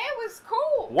 Yeah, that was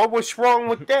cool. What was wrong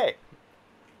with that?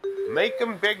 Make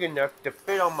them big enough to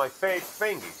fit on my fat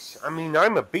fingers. I mean,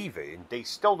 I'm a beaver, and they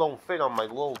still don't fit on my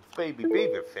little baby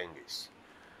beaver fingers.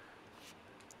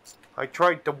 I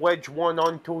tried to wedge one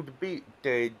onto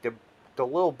the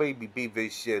little baby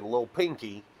beaver's little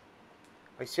pinky.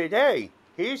 I said, "Hey,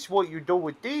 here's what you do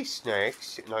with these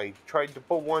snacks," and I tried to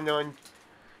put one on.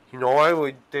 You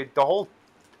know, the whole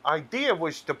idea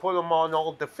was to put them on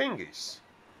all the fingers,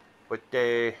 but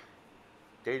they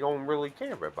don't really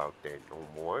care about that no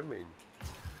more. I mean,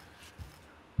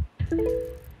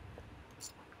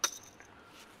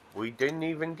 we didn't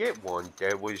even get one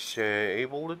that was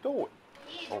able to do it.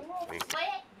 Yeah, they're all man.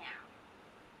 flat now.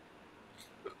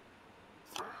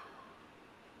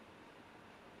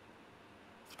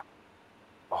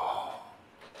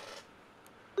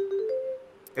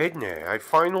 Edna, I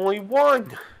finally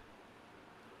won!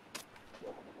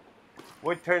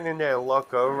 We're turning that luck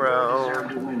You deserve around.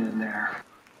 to win in there.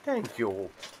 Thank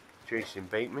you, Jason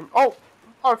Bateman. Oh,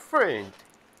 our friend.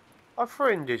 Our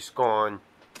friend is gone.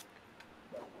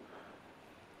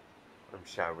 I'm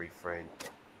sorry, friend.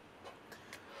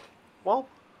 Well,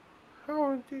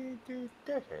 how did that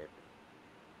happen?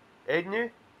 Edna,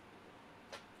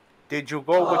 did you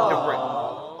go with the friend?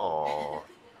 Oh,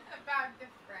 About the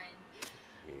friend.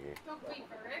 yeah. Took me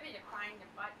forever to find the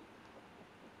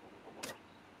button.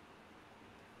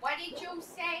 What did you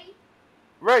say?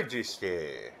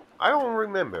 Register. I don't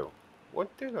remember.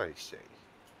 What did I say?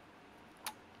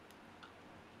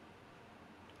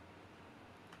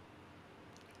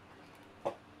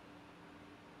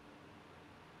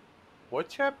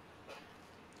 What's up?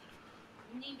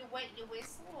 You need to wet your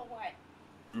whistle or what?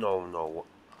 No.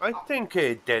 I think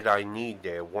that I need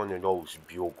one of those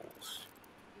bugles.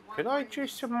 You want Could one I of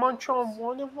just these munch on bugles?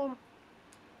 one of them?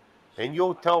 And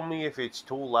you'll tell me if it's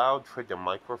too loud for the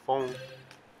microphone?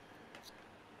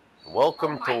 Oh,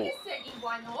 Welcome to... Micah said he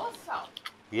won also.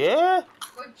 Yeah?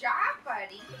 Good job,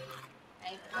 buddy.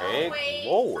 And Hey, Lois.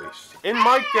 Lois. And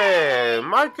Micah!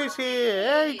 Micah's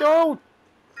here! Hey, dude!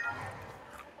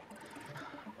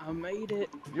 I made it.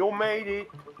 You made it.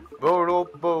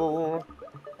 Boo-doo-boo.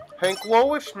 Hank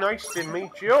Lois, nice to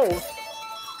meet you.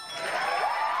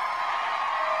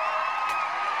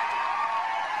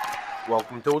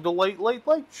 Welcome to the Late Late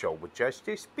Late Show with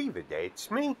Justice Beaver. That's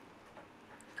me.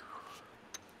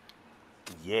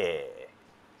 Yeah.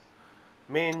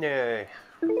 Man,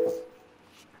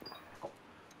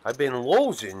 I've been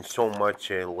losing so much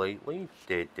lately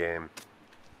that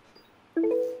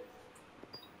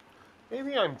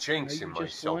maybe I'm No, jinxing you just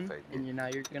myself, won, Edna. and now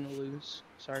you're gonna lose.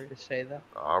 Sorry to say that.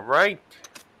 Alright.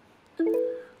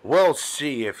 We'll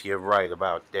see if you're right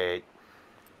about that.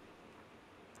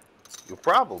 You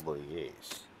probably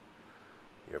is.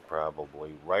 You're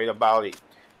probably right about it.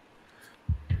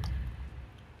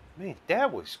 Man,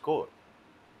 that was good.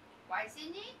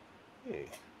 Wasn't it?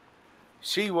 Yeah.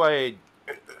 See what...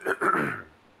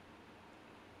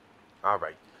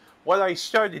 Alright. What I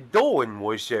started doing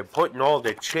was putting all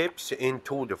the chips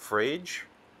into the fridge.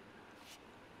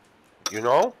 You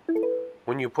know?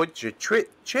 When you put your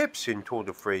chips into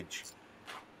the fridge,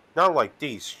 not like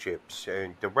these chips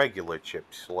and the regular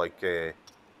chips, like the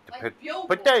Like bugles.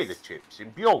 potato chips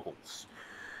and bugles.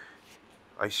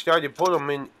 I started putting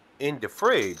them in the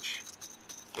fridge,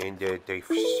 and they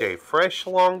stay fresh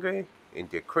longer and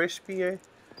they're crispier.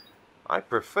 I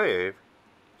prefer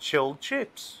chilled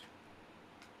chips.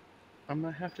 I'm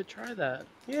gonna have to try that.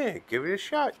 Yeah, give it a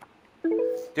shot.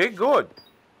 They're good.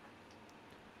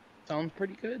 Sounds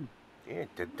pretty good. Yeah,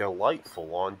 they're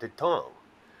delightful on the tongue.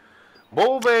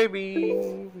 Bull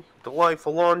baby,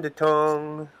 delightful on the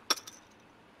tongue.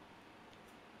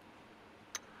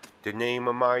 The name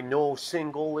of my new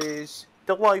single is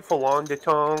Delightful on the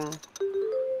Tongue.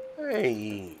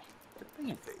 Hey, the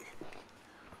baby.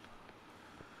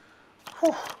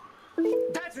 Whew.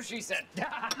 That's what she said.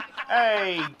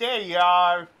 Hey, there you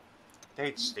are.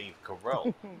 That's Steve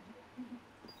Carell.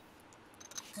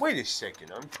 Wait a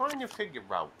second, I'm trying to figure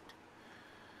out.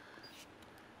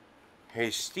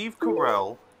 Has Steve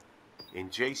Carell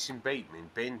and Jason Bateman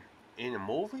been in a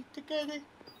movie together?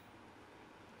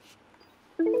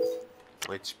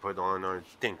 Let's put on our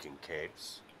thinking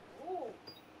caps. Ooh.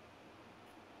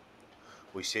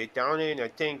 We sit down in our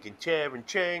thinking chair and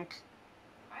chink.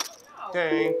 I don't know.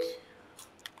 Think.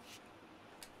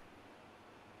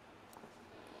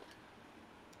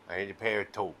 I had a pair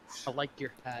of toes. I like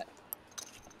your hat.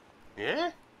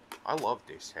 Yeah? I love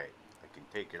this hat. I can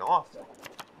take it off and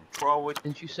throw it.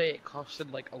 Didn't you say it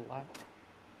costed like a lot?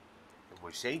 It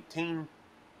was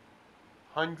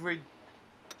 1,800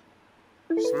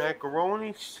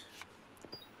 smackaronis.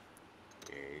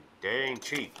 That ain't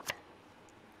cheap.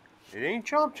 It ain't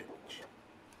chump change.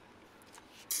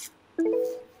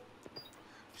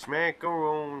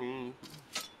 Smackaroni.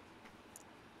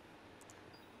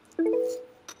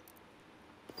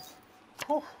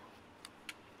 Oh.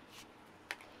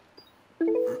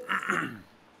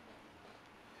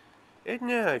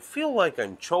 Edna, I feel like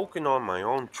I'm choking on my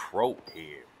own throat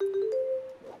here.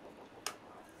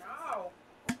 No.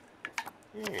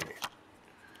 Yeah.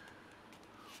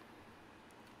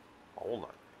 Hold on.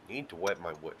 I need to wet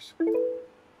my whistle.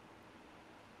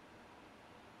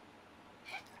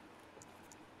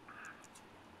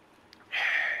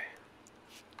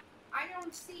 I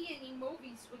don't see any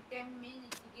movies with them in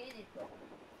it together.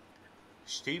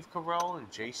 Steve Carell and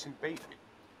Jason Bateman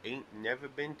ain't never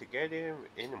been together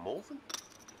in a movie?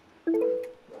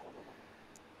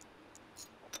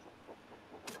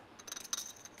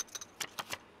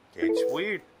 It's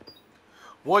weird.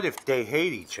 What if they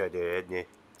hate each other, Edna?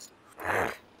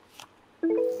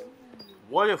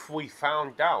 What if we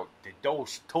found out that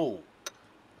those two,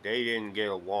 they didn't get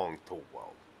along too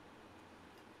well?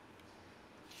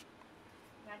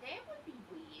 Now that would be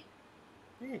weird.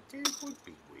 Yeah, that would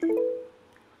be weird.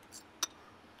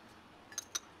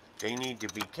 They need to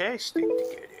be casted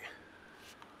together.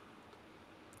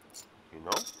 You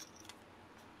know?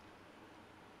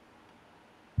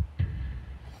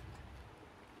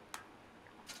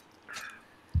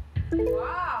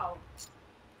 Wow.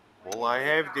 Well, I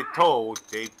have the toad.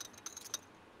 They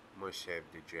must have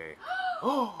the J.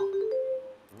 Oh,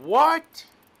 what?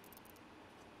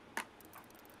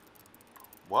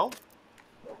 Well,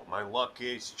 my luck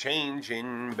is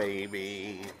changing,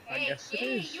 baby. I guess it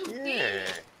is. You Yeah.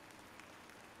 did.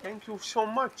 Thank you so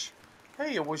much.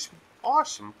 Hey, it was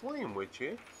awesome playing with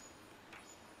you.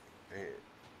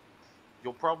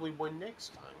 You'll probably win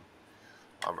next time.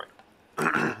 All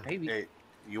right. Maybe. Hey,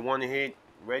 you want to hit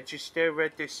register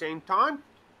at the same time?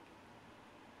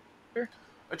 Sure.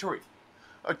 A 3,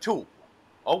 a 2,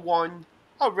 a 1,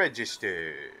 a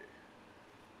register.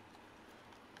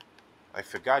 I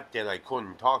forgot that I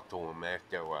couldn't talk to him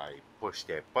after I pushed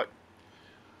that button.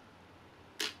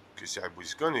 Because I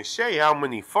was going to say, how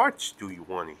many farts do you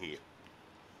want to hear?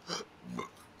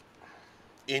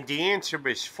 And the answer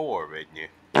is 4, isn't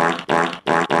it?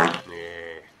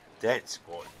 Yeah, that's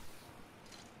good.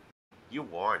 You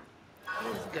won.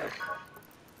 Let's go.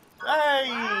 Hey!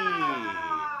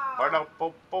 Wow.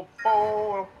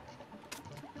 Ba-da-po-po-po.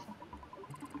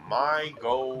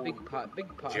 Michael Big pot,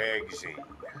 big pot. Jackson.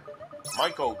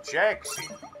 Michael Jackson.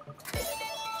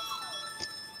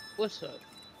 What's up?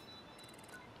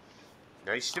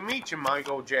 Nice to meet you,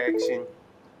 Michael Jackson.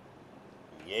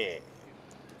 Yeah.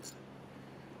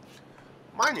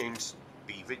 My name's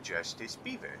Beaver Justice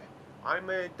Beaver. I'm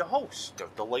the host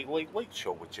of the Late Late Late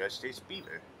Show with Justice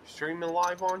Beaver, streaming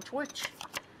live on Twitch.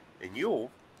 And you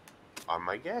are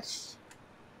my guest.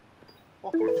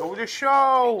 Welcome to the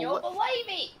show. You'll believe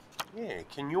it. Yeah,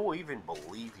 can you even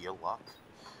believe your luck?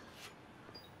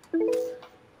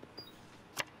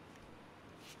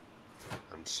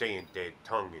 I'm saying that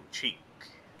tongue in cheek.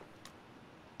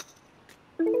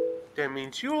 That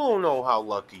means you don't know how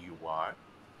lucky you are.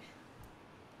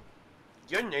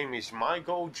 Your name is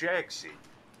Michael Jackson.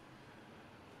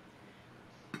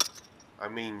 I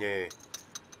mean,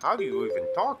 how do you even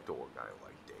talk to a guy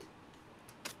like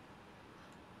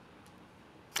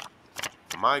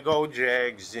that? Michael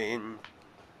Jackson.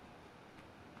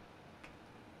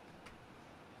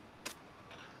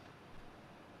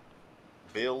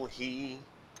 Bill He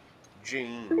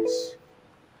Jeans.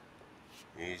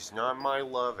 He's not my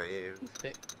lover.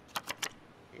 Toothpick.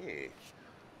 Yeah,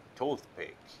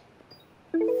 toothpick.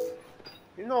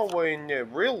 You know, in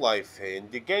real life, in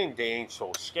the game, they ain't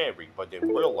so scary, but in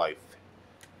real life,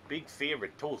 big fear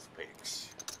of toothpicks.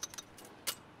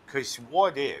 Cause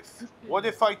what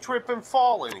if I trip and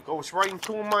fall and it goes right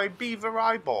into my beaver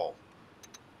eyeball?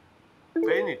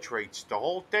 Penetrates the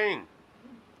whole thing.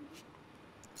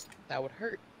 That would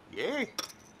hurt. Yeah,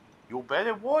 you bet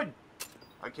it would.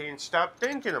 I can't stop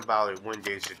thinking about it when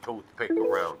there's a toothpick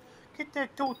around. Get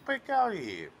that toothpick out of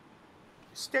here.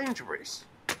 It's dangerous.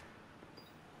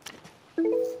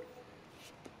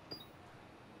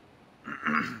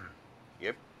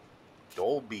 Yep, the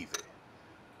old beaver.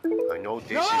 I know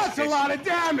this is... That's a lot of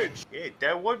damage! Yeah,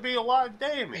 that would be a lot of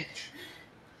damage.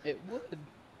 It would.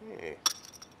 Yeah.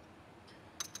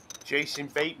 Jason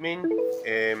Bateman,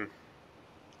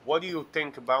 what do you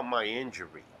think about my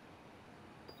injury?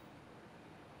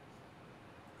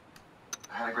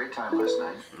 I had a great time last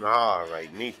night.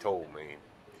 Alright, me too, man.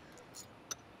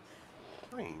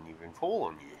 I ain't even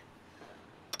fooling you.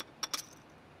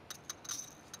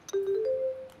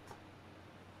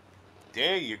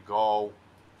 There you go.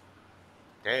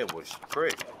 That was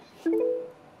pretty.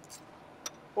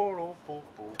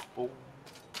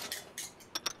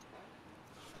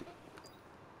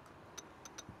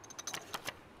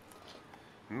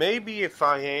 Maybe if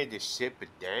I had a sip of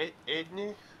that, isn't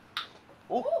it?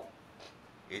 Oh,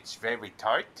 it's very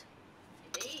tart.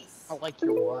 It is. I like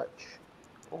your watch.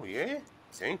 Oh yeah,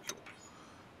 thank you.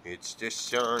 It's the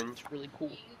sun. It's really cool.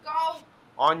 Here you go.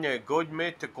 On a good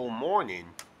mythical morning,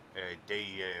 they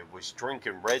was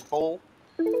drinking Red Bull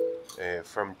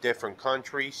from different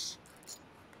countries,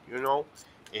 you know.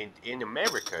 And in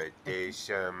America, there's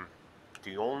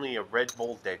the only a Red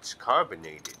Bull that's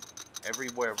carbonated.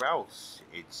 Everywhere else,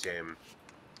 it's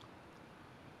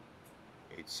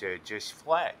just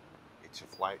flat. It's a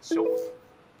flat soda.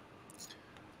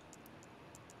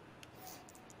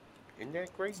 Isn't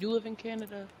that great? You live in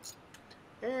Canada?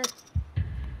 Eh,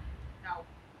 No.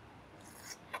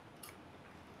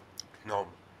 no.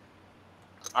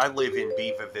 I live in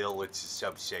Beaverville. It's a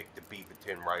subsect of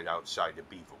Beaverton right outside the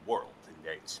Beaver world, and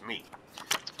that's me.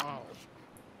 Oh,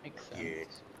 makes sense. Yeah.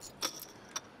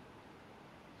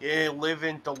 Yeah, live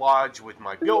in the lodge with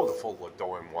my beautiful,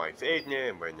 adoring wife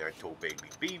Edna and our two baby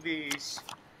beavers.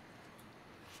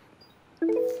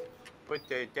 But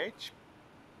that's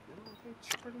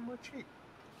pretty much it.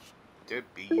 The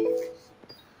beavers.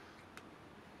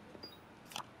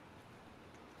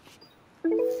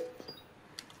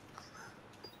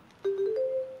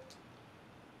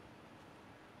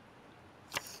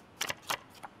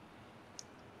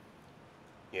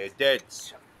 Yeah,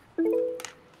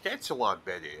 that's a lot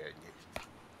better, Edna.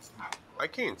 I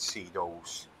can't see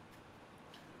those.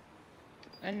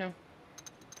 I know.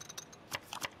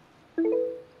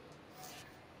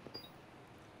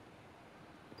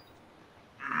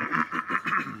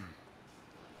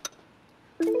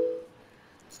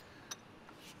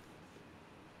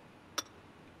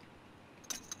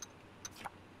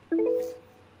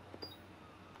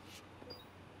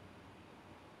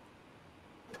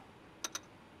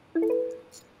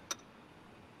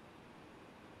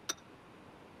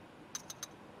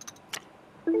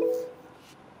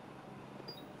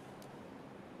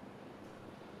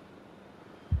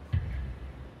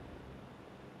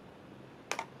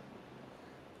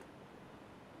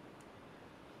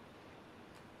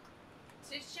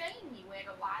 It's a shame you had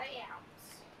a lot of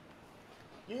outs.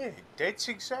 Yeah, that's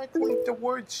exactly the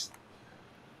words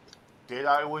that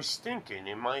I was thinking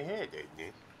in my head,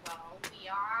 Edna. Well, we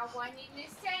are one and the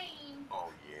same. Oh,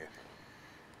 yeah.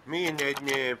 Me and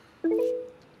Edna,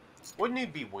 wouldn't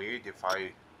it be weird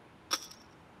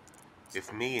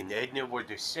if me and Edna were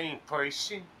the same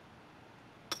person?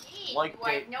 Yeah, Like you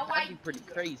that. have no That'd idea. be pretty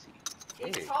crazy.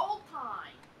 This Yeah. whole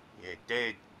time. Yeah,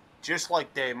 that, just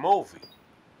like that movie.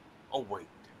 Oh, wait.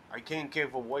 I can't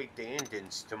give away the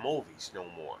endings to movies no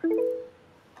more.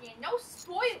 Yeah, no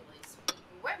spoilers, people.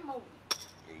 What movie?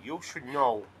 Yeah, you should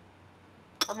know.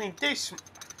 I mean, it's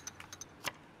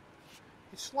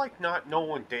like not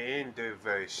knowing the end of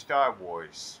Star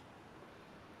Wars.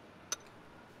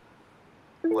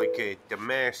 Like the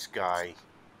mask guy,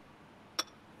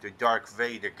 the Darth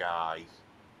Vader guy.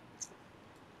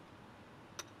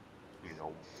 You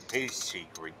know, his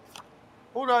secret.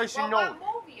 Who doesn't Well, know?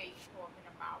 what movie are you talking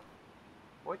about?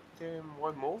 What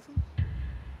movie?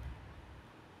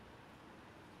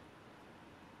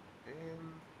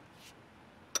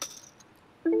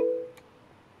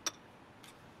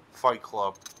 Fight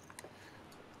Club.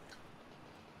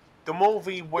 The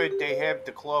movie where they have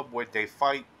the club where they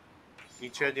fight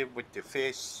each other with the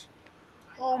fists.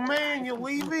 Oh man, you're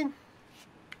leaving?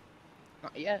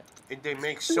 Not yet. And they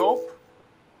make soap?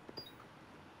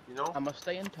 You know? I must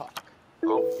stay and talk.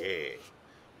 Oh yeah.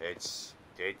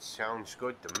 That sounds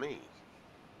good to me.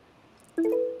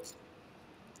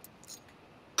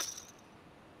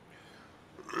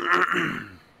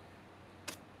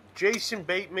 Jason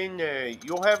Bateman,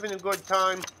 you having a good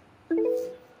time?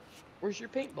 Where's your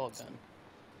paintball gun?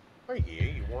 Right here,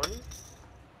 you want it?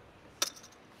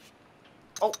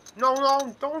 Oh,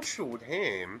 no, don't shoot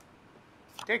him.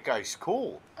 That guy's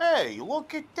cool. Hey,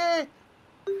 look at that.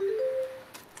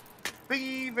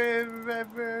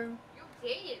 Beaver. You did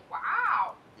it.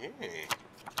 Wow.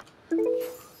 Yeah.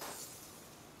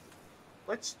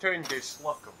 Let's turn this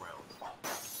luck around.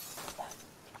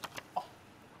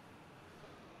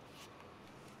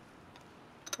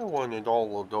 I wanted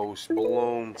all of those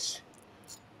balloons.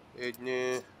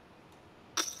 Edna.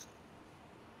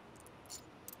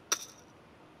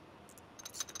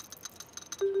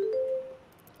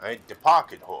 I had the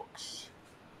pocket hooks.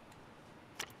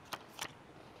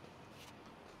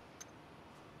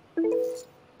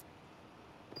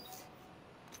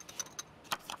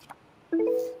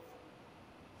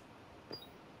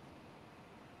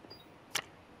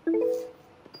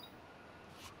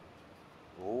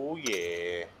 Oh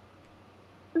yeah.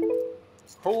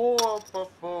 What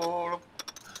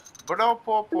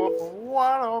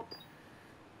up?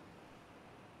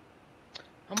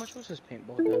 How much was this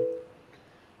paintball gun?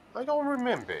 I don't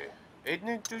remember.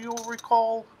 Edna, do you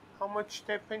recall how much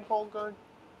that paintball gun?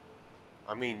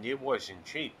 I mean, it wasn't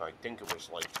cheap. I think it was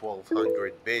like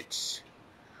 1,200 bits.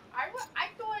 I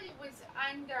thought it was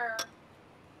under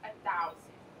 1,000.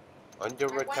 Under I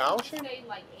wanted to 1,000? say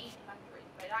like 800,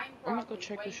 but I'm I'm probably gonna go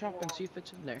check way the shop and wrong. see if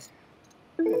it's in there.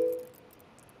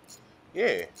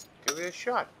 Yeah, give it a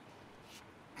shot.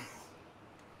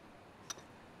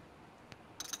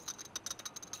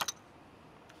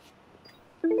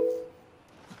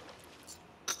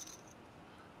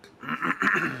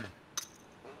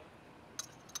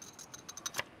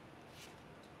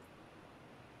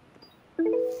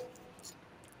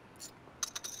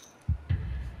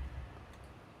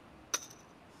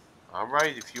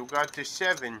 Alright, if you got the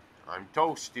 7, I'm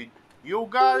toasted. You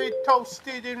got it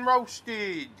toasted and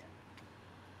roasted.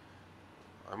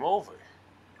 I'm over.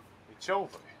 It's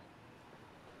over.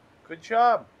 Good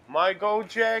job. Michael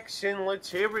Jackson, let's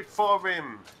hear it for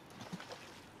him.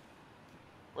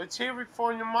 Let's hear it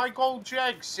for Michael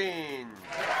Jackson. Hey,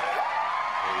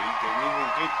 he didn't even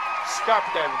get... Stop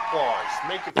that applause.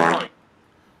 Make it fun.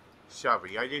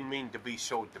 Sorry, I didn't mean to be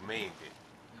so demanding.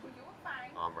 You were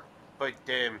fine. Alright. But,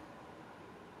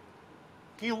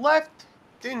 he left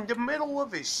in the middle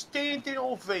of his standing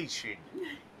ovation.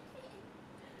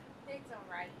 It's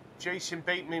alright. Jason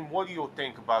Bateman, what do you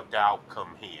think about the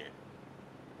outcome here?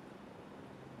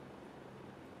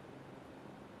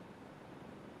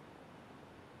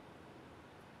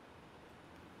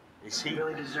 Is he... You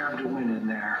really deserve to win in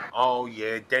there. Oh,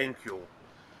 yeah, thank you.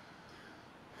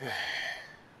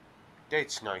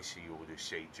 That's nice of you to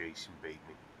say, Jason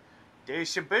Bateman.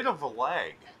 There's a bit of a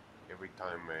lag every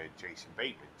time Jason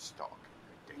Bateman's talking,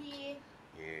 I think. Yeah.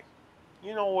 Yeah.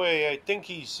 You know, I think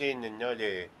he's in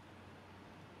another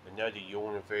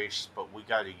universe, but we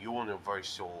got a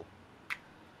universal...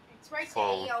 It's right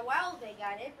Phone. to AOL, they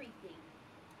got everything.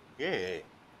 Yeah.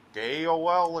 The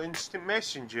AOL Instant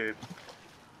Messenger...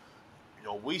 You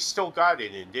know, we still got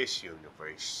it in this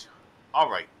universe.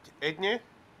 Alright, Edna,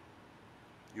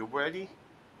 you ready?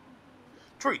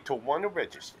 3, 2, 1, to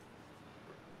register.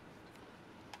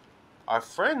 Our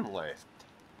friend left.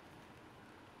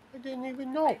 I didn't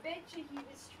even know. I bet you he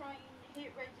was trying to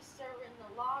hit register in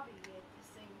the lobby at the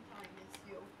same time as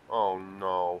you. Oh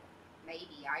no.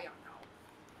 Maybe, I don't know.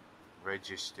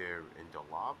 Register in the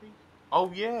lobby?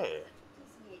 Oh yeah.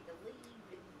 Because he had to leave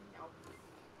and, you know.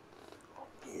 Oh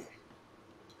yeah.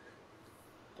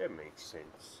 That makes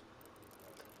sense.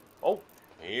 Oh,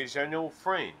 here's our new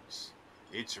friends.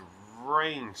 It's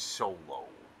Rain Solo.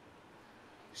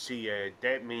 See,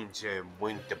 that means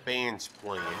when the band's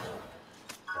playing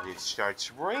and it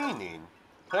starts raining.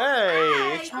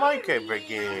 Hey, it's Mike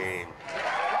again.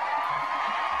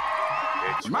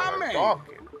 That's My what I'm man.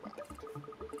 talking about.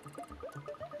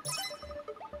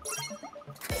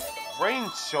 Rain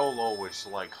Solo is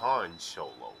like Han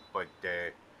Solo, but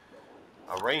a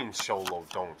Rain Solo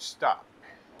don't stop.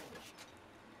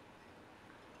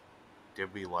 They'll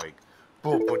be like,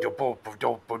 boom, boom, boom, boom,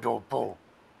 boom, boom, boom, boom.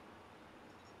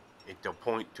 And they'll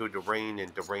point to the rain,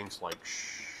 and the rain's like,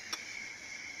 shh.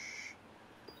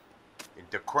 And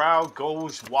the crowd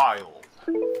goes wild.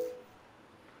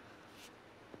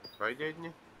 Right,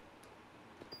 Edna?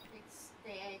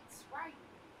 It's right.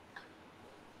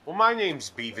 Well, my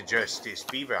name's Beaver Justice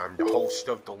Beaver. I'm the host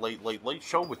of the Late Late Late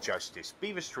Show with Justice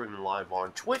Beaver, streaming live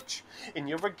on Twitch. And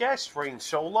you're a guest, Rain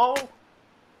Solo.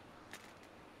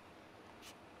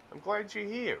 I'm glad you're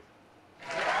here.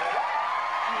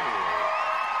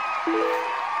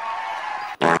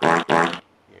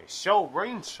 Yeah, so,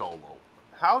 Rain Solo,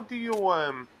 how do you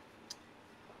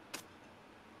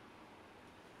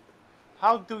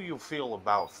feel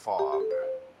about fog?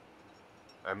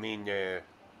 I mean, a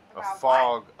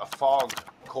fog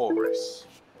chorus.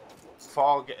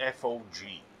 Fog,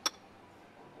 F-O-G.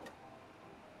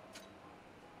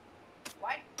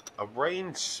 What? A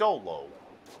Rain Solo,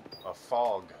 a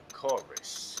fog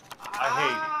chorus. I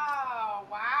hate it. Oh,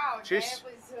 wow. Just-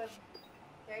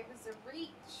 That was a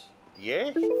reach.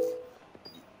 Yeah?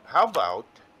 How about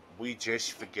we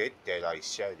just forget that I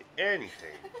said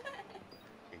anything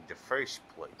in the first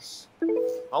place?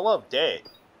 I love that.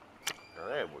 Now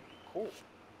that would be cool.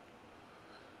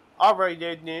 Alright,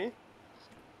 Edna.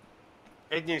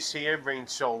 Edna's here, Rain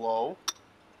Solo.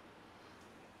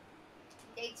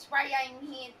 That's right, I'm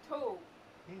here too.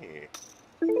 Yeah.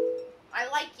 I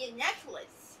like your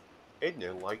necklace.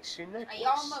 Edna likes your necklace. I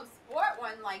almost bought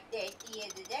one like that the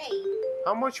other day.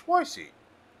 How much was it?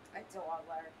 $1.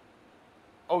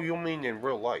 Oh, you mean in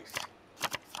real life?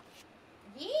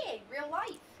 Yeah, real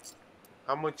life.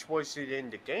 How much was it in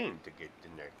the game to get the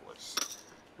necklace?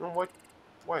 You know what?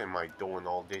 Why am I doing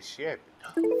all this yet?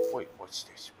 Wait, what's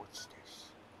this? What's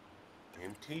this?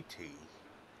 MTT.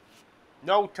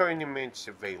 No tournaments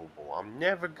available. I'm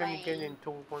never gonna get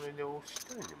into one of those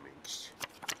tournaments.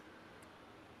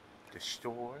 The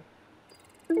store.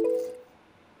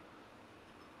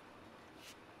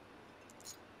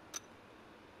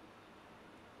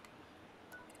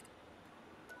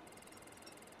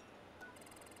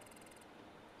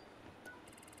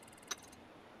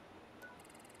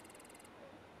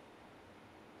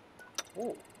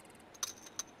 Oh.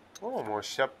 We're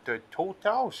almost up to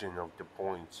 2,000 of the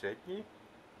points, Eddie.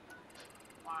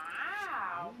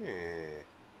 Wow. Yeah.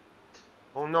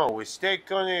 Oh no, is that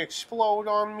gonna explode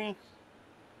on me?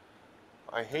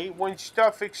 I hate when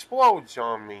stuff explodes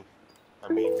on me. I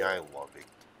mean, I love it.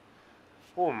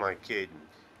 Who am I kidding?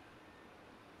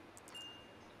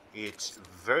 It's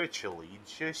virtually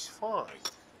just fine.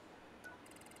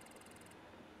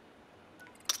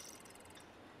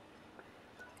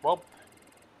 Well,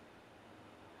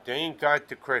 they ain't got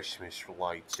the Christmas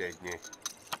lights, Edna.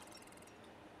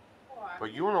 What?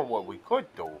 But you know what we could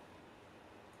do?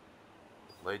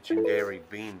 Legendary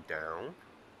beam down.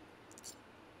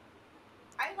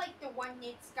 I like the one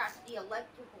that's got the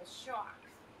electrical shock.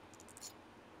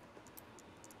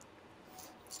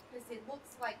 Because it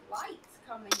looks like lights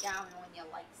coming down on you,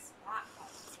 like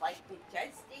spotlights, like the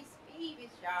Justice Beaver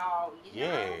show, you know?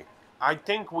 Yeah, I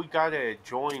think we gotta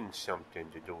join something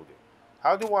to do this.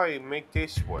 How do I make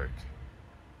this work?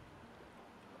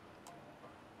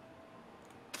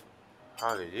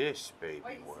 How did this baby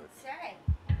What does work?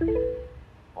 it say?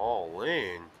 All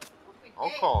in. Look at I'll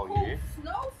that call cool you.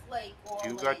 snowflake all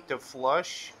You in. got the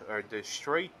flush or the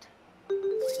straight?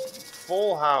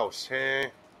 Full house, huh?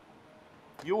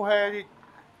 You had it.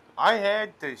 I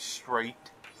had the straight.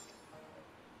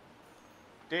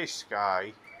 This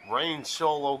guy, Rain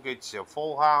Solo, gets a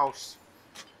full house.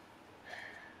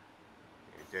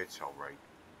 Yeah, that's alright.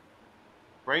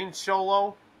 Rain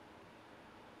Solo,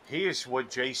 here's what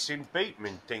Jason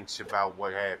Bateman thinks about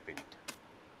what happened.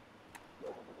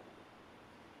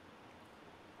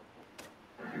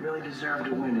 You really deserve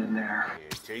to win in there.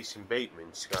 Yeah, Jason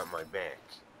Bateman's got my back.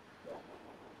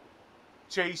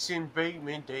 Jason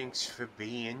Bateman, thanks for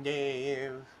being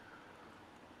there.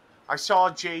 I saw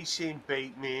Jason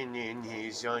Bateman in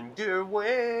his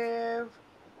underwear.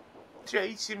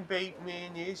 Jason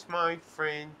Bateman is my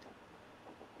friend.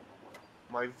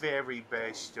 My very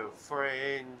best of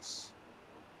friends.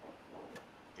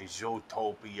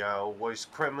 Zootopia was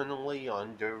criminally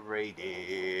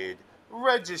underrated.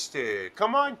 Register.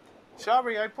 Come on.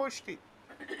 Sorry, I pushed it.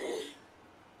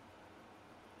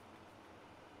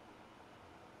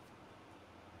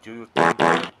 Do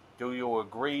you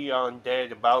agree on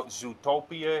that about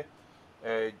Zootopia,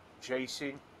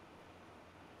 Jason?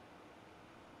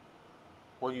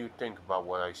 What do you think about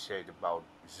what I said about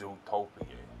Zootopia?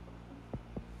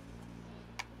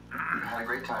 I had a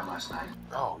great time last night.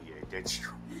 Oh yeah, that's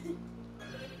true.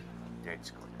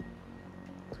 That's good.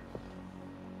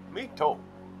 Me too.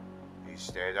 Is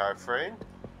that our friend?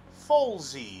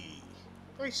 Folsey.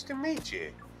 Nice to meet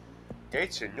you.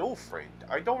 That's a new friend.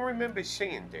 I don't remember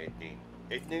saying that name.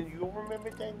 Edna, you remember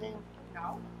that name?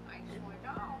 No, I sure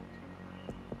don't.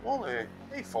 Well,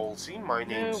 hey Folsey, my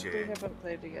name's... we haven't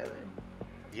played together.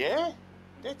 Yeah?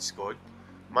 That's good.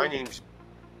 My name's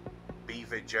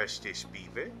Beaver Justice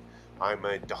Beaver. I'm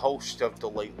the host of the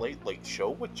Late Late Late Show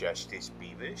with Justice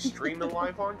Beaver, streaming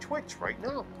live on Twitch right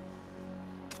now.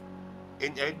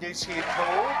 And Edna's here too.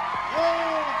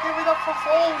 Yay! Give it up for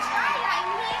Folsey!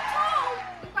 I'm here too.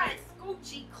 You gotta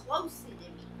scoochie closer to me.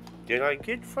 Did I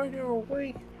get further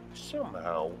away?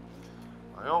 Somehow.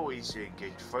 I always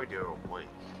get further away.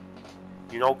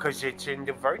 You know, because it's in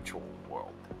the virtual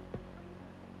world.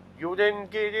 You didn't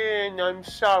get in. I'm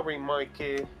sorry,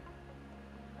 Mikey.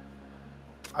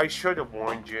 I should have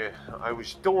warned you. I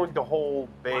was doing the whole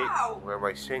bit where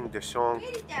I sing the song.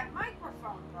 Where did that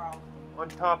microphone go? On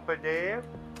top of there.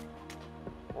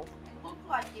 Oh. It looked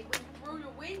like it went through the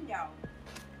window.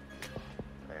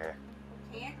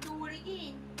 Can't do it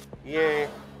again. Yeah.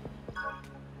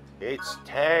 It's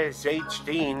Taz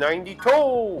HD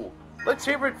 92. Let's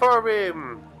hear it for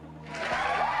him.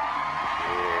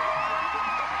 Yeah.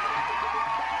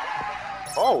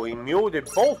 Oh, he muted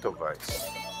both of us.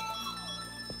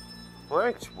 Well,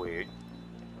 that's weird.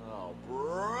 Oh,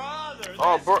 brother,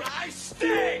 Oh, this guy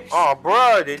stinks! Oh,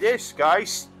 brother, this guy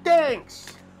stinks.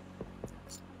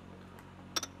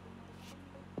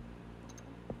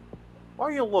 Why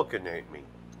are you looking at me?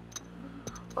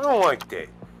 I don't like that.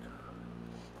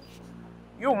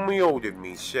 You muted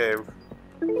me, sir.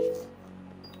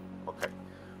 Okay.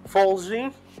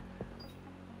 Folsey?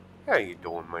 How you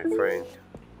doing, my friend?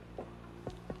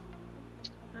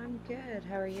 I'm good.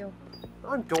 How are you?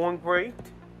 I'm doing great.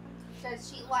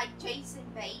 Does she like Jason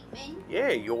Bateman? Yeah,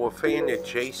 you're a fan of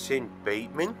Jason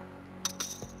Bateman?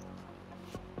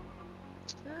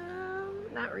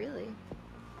 Not really.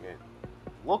 Yeah.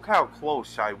 Look how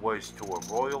close I was to a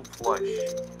royal flush.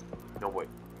 No, wait.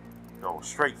 No,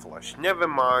 straight flush. Never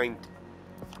mind.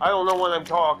 I don't know what I'm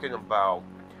talking about.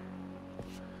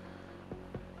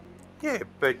 Yeah,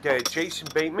 but Jason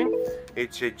Bateman,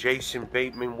 it's a Jason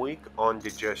Bateman week on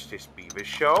the Justice Beaver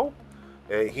Show.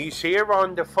 He's here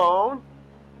on the phone.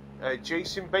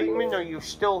 Jason Bateman, are you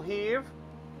still here?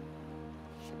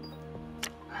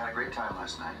 I had a great time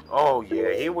last night. Oh,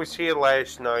 yeah, he was here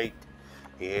last night.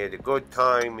 He had a good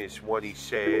time is what he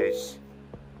says.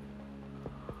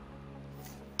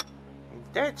 And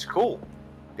that's cool.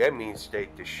 That means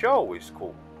that the show is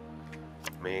cool.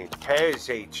 Man, Taz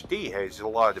HD has a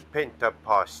lot of pent-up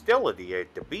hostility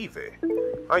at the Beaver.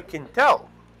 I can tell.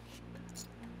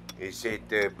 Is it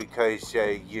because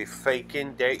you're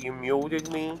faking that you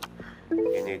muted me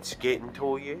and it's getting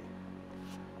to you?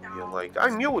 You're like, I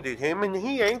muted him and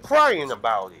he ain't crying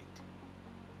about it.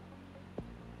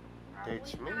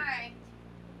 That's me.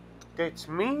 That's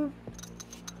me?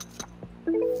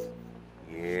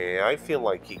 Yeah, I feel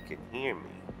like he can hear me.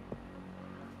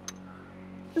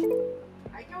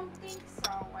 I don't think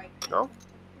so. No?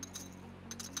 He's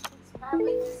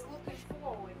probably just looking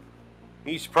forward.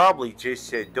 He's probably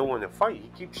just doing a fight. He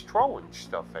keeps throwing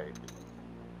stuff at me.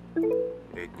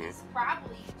 Isn't he? He's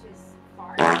probably just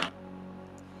farting.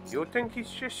 You think he's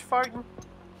just fighting?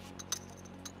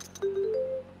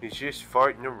 He's just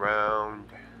farting around.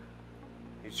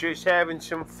 He's just having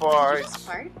some farts.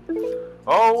 Did you just fart?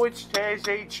 Oh, it's Taz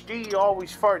HD,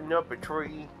 always farting up a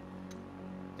tree.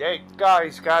 That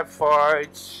guy's got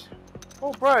farts.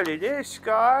 Oh, brother, this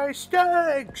guy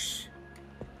stinks.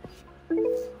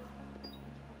 Isn't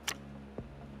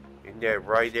that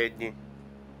right, Edney?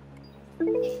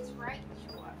 It's right,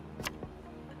 sure.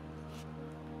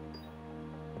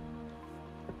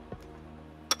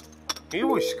 He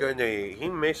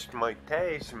missed my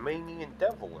Tasmanian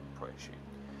devil impression.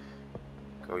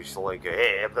 Goes like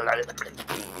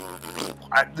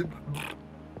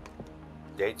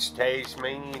that's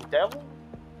Tasmanian devil?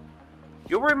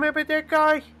 You remember that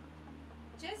guy?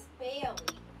 Just barely.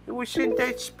 He was in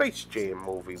that Space Jam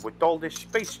movie with all the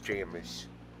Space Jammers.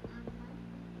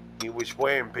 He was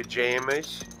wearing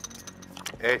pajamas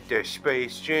at the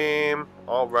Space Jam.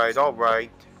 Alright,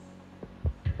 alright.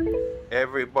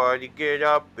 Everybody get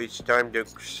up. It's time to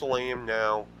slam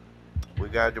now. We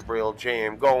got the real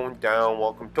jam going down.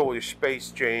 Welcome to the Space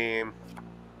Jam.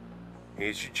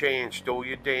 Here's your chance. Do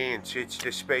your dance. It's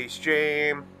the Space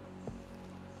Jam.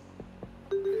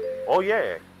 Oh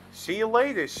yeah. See you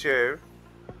later, sir.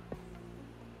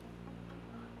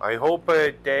 I hope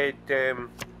that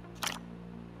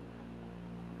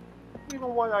you know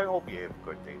what? I hope you have a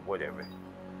good day. Whatever.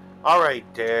 Alright,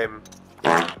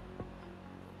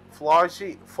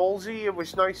 Folsey, it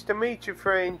was nice to meet you,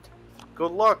 friend.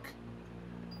 Good luck.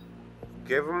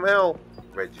 Give him hell.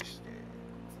 Register.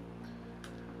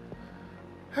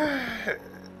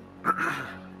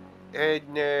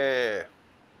 Edna.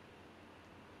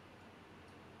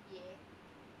 Yeah.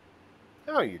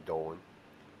 How you doing?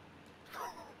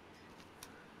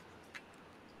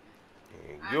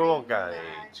 You don't got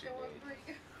age.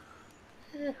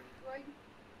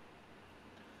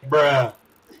 Bruh.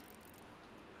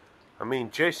 I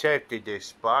mean, just after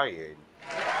this buy-in,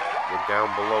 you're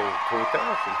down below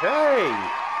 2,000. Hey!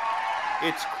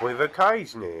 It's Quiver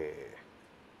Kaisner.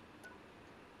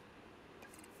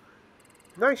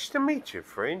 Nice to meet you,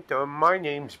 friend. My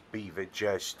name's Beaver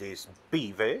Justice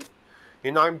Beaver,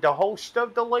 and I'm the host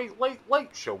of the Late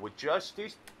Show with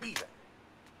Justice Beaver.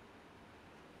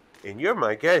 And you're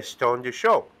my guest on the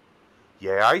show.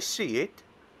 Yeah, I see it.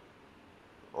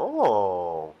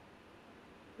 Oh.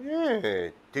 Yeah.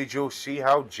 Did you see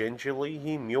how gingerly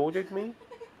he muted me?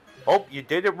 Oh, you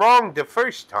did it wrong the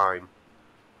first time.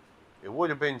 It would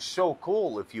have been so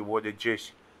cool if you would have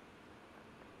just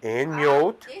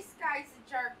mute. This guy's a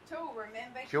jerk too,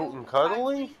 remember? Cute and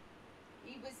cuddly?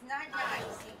 He was not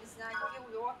nice. He was not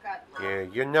cute or cuddly. Yeah,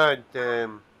 you're not,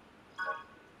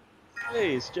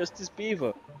 Hey, it's Justice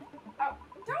Beaver. Oh,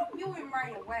 don't mute him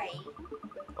right away.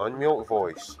 Unmute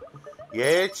voice. Yeah,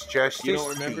 it's Justice You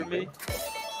don't remember Beaver. me?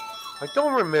 I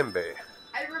don't remember.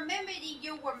 I remember that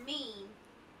you were mean.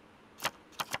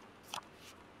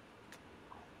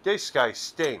 This guy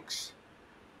stinks.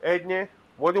 Edna,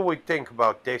 what do we think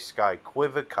about this guy,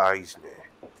 Quiver Kaisner?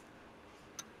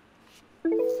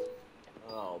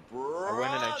 Oh, brother. I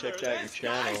went and I checked out your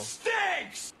channel.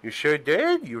 Stinks! You sure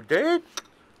did? You did?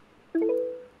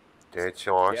 That's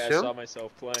awesome. Yeah, I saw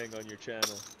myself playing on your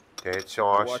channel. That's I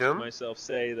watched awesome. myself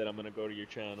say that I'm gonna go to your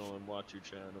channel and watch your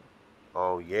channel.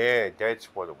 Oh yeah,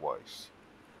 that's what it was.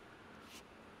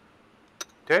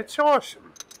 That's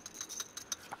awesome.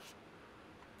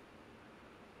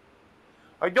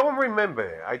 I don't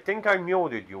remember. I think I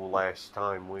muted you last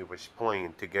time we was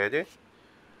playing together.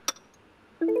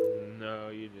 No,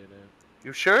 you didn't.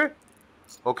 You sure?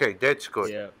 Okay, that's good.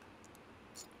 Yeah.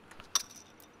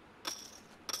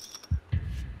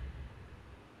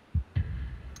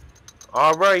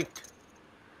 Alright.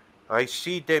 I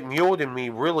see that muting me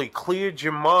really cleared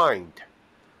your mind.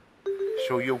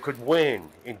 So you could win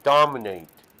and dominate.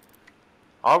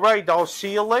 Alright, I'll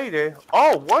see you later.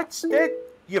 Oh, what's that?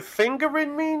 You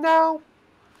fingering me now?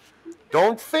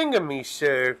 Don't finger me,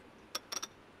 sir.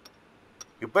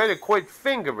 You better quit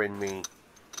fingering me.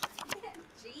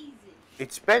 Jesus.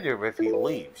 It's better if he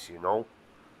leaves, you know.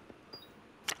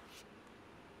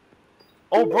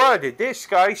 Oh, brother, this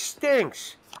guy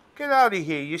stinks. Get out of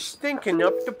here. You're stinking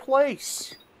up the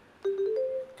place.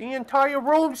 The entire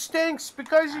room stinks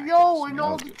because of you and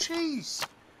all the cheese.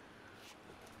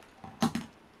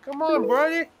 Come on,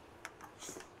 brother.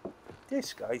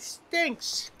 This guy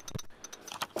stinks.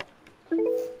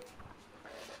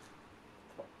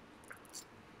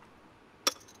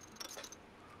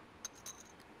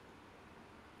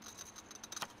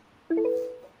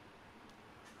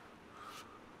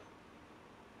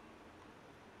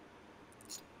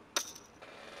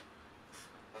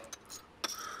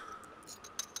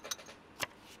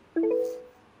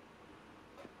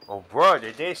 Oh,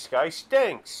 brother, this guy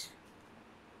stinks.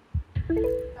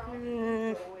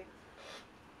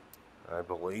 I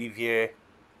believe you.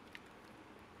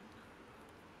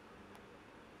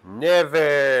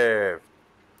 Never.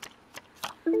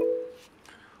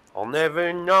 I'll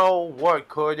never know what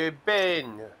could have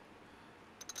been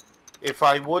if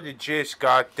I would have just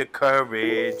got the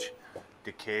courage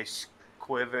to kiss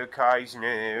Quiver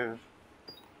Kaisner.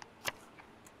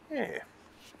 Yeah.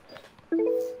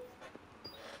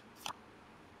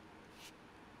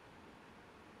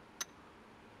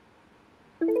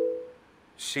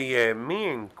 See, me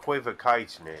and Quiver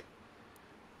Kaisner,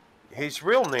 his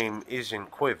real name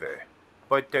isn't Quiver,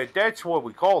 but that's what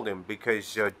we called him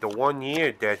because the one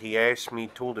year that he asked me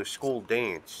to the school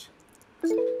dance,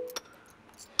 you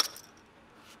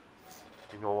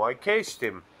know, I kissed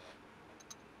him.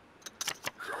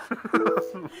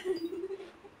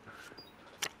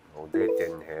 Oh, that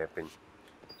didn't happen.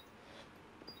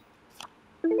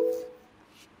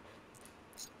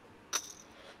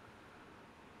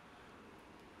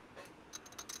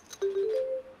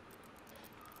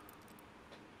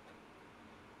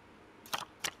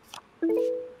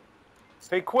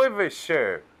 Hey, Quiver,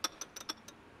 sir.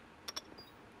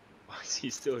 Why is he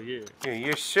still here? Yeah,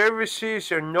 your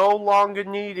services are no longer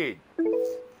needed.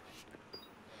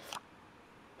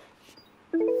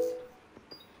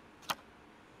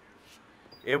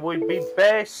 It would be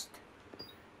best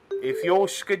if you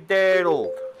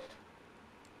skedaddled.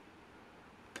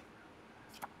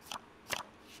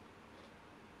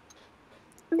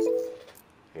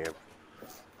 Here.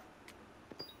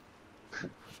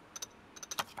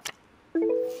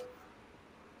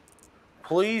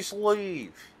 Please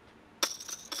leave.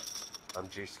 I'm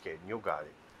just kidding. You got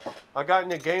it. I got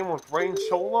in a game with Rain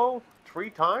Solo 3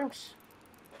 times.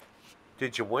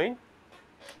 Did you win?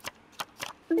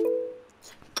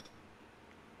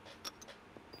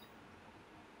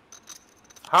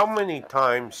 How many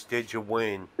times did you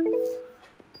win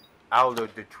out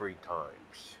of the 3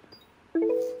 times?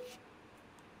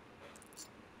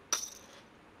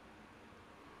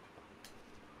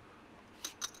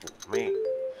 Me.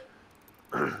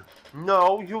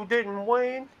 No, you didn't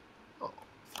win. Oh.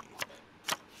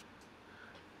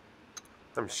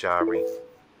 I'm sorry.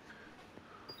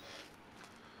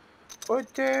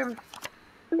 But,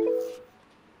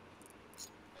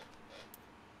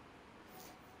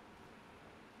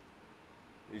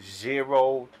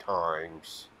 0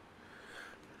 times.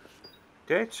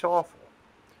 That's awful.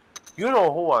 You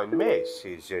know who I miss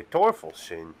is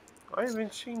Torfelson. I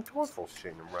haven't seen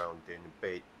Torfelson around in a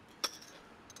bit.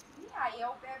 Yeah, I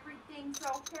hope everything's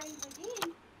okay with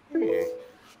him. Yeah.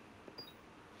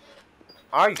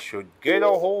 I should get a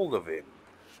hold of him.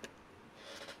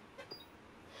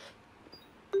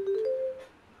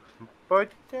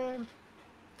 But,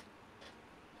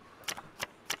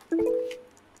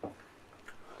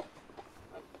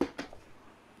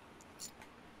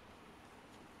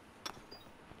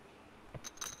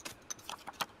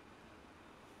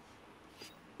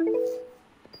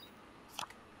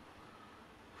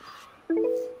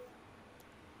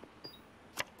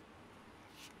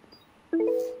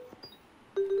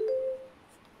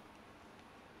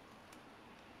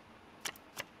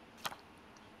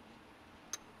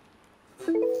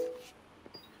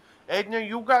 Edna,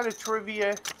 you got a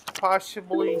trivia,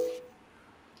 possibly?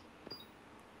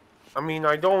 I mean,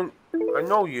 I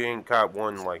know you ain't got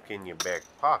one, like, in your back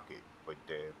pocket, but,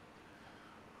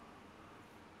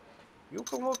 you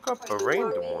can look up a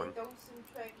random one.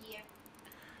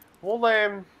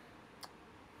 Well,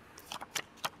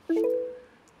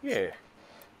 yeah.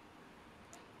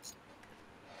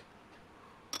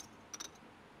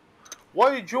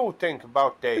 What did you think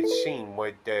about that scene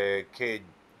where the kid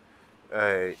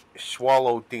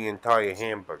swallowed the entire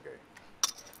hamburger?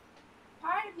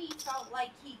 Pardon? Maybe he felt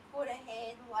like he could have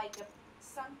had like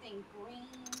something green.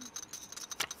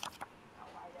 Oh,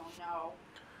 I don't know.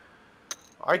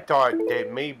 I thought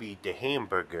that maybe the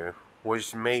hamburger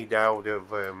was made out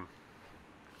of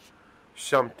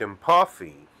something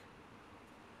puffy.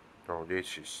 Oh,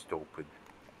 this is stupid.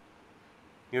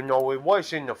 You know, it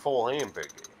wasn't a full hamburger.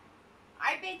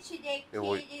 I bet you that It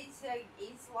was, kid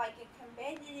is like a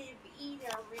competitive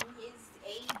eater in his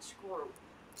age group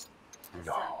or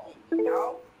no. something, you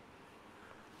know?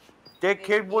 That Maybe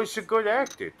kid was a it's good him.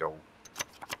 actor, though.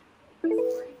 He's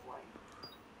pretty good.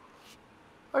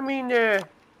 I mean,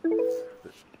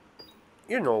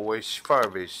 you know, as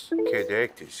far as kid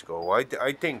actors go, I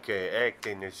think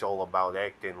acting is all about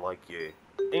acting like you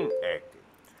ain't acting.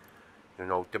 You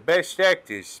know, the best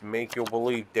actors make you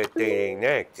believe that they ain't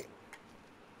acting.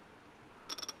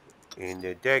 And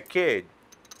that kid,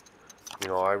 you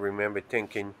know, I remember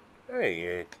thinking,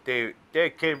 hey,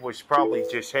 that kid was probably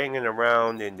just hanging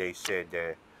around and they said,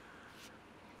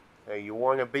 hey, you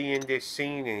want to be in this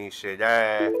scene? And he said,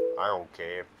 I don't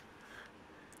care.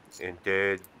 And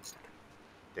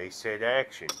they said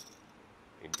action.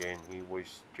 And then he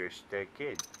was just that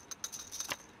kid.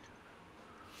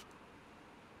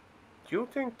 Do you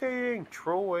think they ain't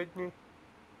true, Edney?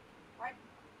 What?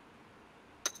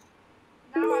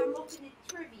 Now I'm looking at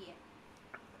trivia.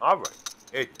 Alright,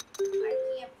 Edney. I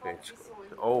can't That's focus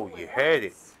good. on Oh, two you at had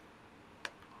it. once.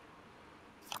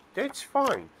 That's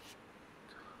fine.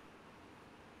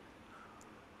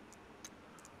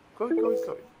 Good, good,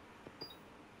 good.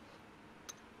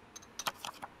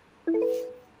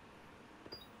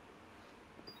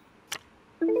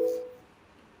 Do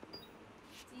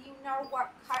you know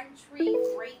what country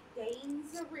Great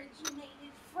Danes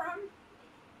originated from?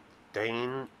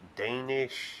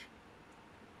 Danish.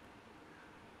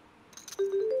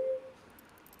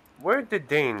 Where the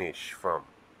Danish from?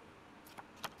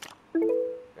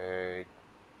 Uh,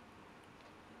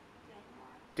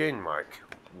 Denmark.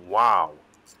 Wow.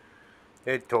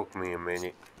 It took me a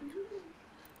minute.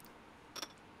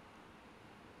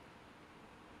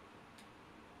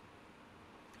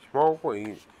 Smoke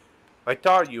weed. I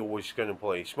thought you was gonna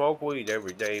play smoke weed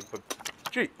every day, but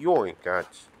gee, you ain't got.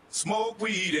 Smoke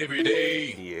weed every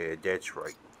day. Yeah, that's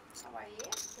right. Oh, I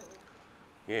asked to.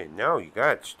 Yeah, now you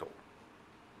got stole.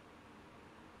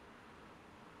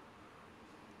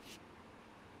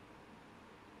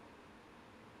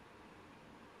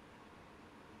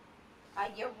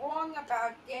 You're wrong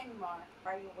about Denmark,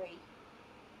 by the way.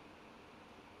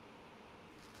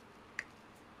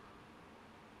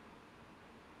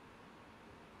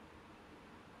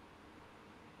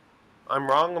 I'm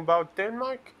wrong about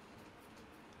Denmark?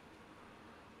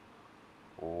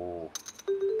 Oh.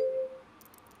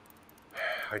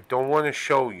 I don't want to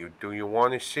show you. Do you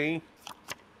want to see?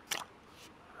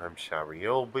 I'm sorry.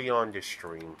 It'll be on the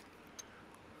stream.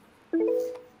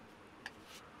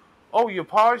 Oh, you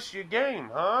paused your game,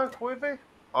 huh, Quiver?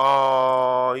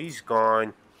 Oh, he's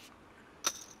gone.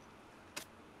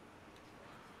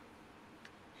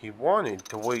 He wanted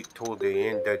to wait till the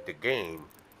end of the game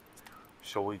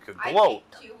so he could I gloat.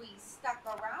 bet you he stuck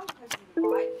around because he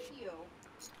liked you.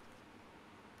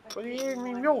 But he didn't didn't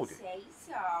even want know to it. say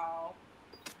so.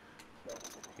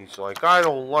 He's like, I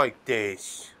don't like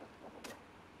this.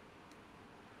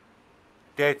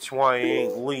 That's why I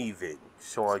ain't leaving,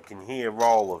 so I can hear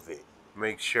all of it.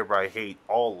 Make sure I hate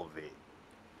all of it.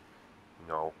 You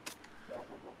know.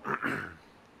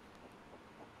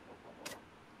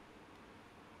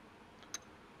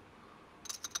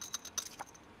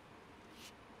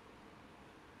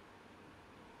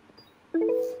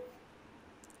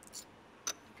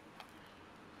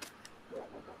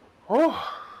 Oh.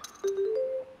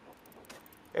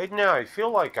 And now I feel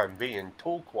like I'm being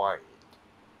too quiet.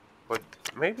 But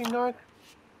maybe not.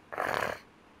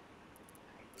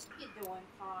 You're doing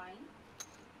fine.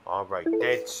 Alright,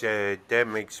 that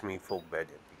makes me feel better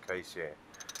because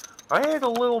I had a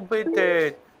little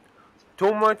bit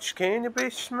too much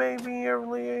cannabis maybe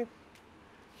earlier.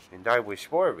 And I was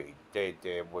worried that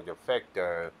it would affect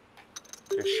the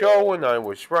show, and I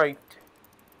was right.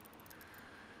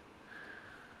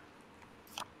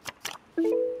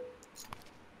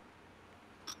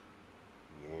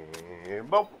 Yeah,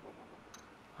 but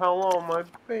hello, my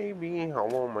baby.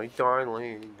 Hello, my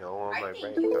darling. Hello, I my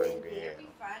think you've been rectangle. very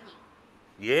funny.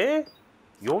 Yeah?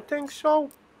 You think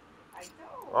so? I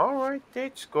do. Alright,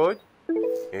 that's good.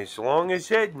 As long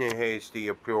as Edna has the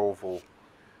approval.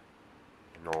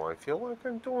 No, I feel like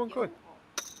I'm doing good.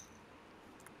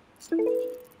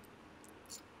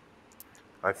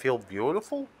 I feel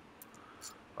beautiful.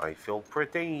 I feel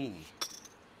pretty.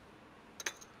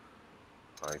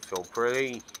 I feel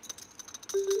pretty.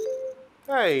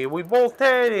 Hey, we both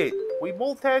had it. We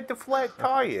both had the flat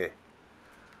tire.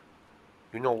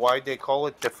 You know why they call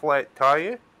it the flat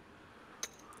tire?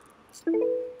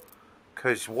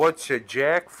 Cause what's a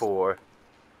jack for?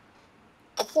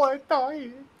 A flat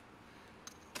tire.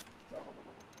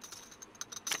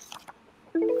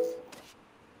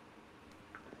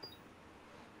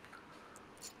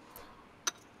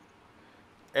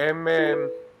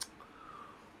 And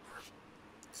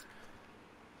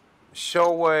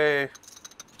so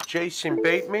Jason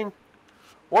Bateman,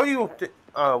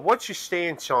 what's your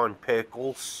stance on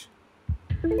pickles?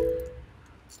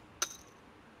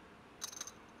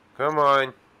 Come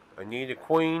on, I need a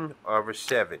queen or a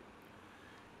 7.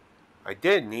 I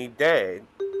did need that.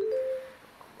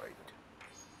 Right.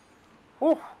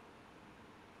 Whew.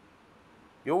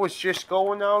 You was just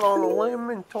going out on a limb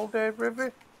and told that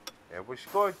river? That was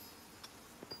good.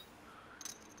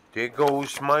 There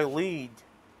goes my lead.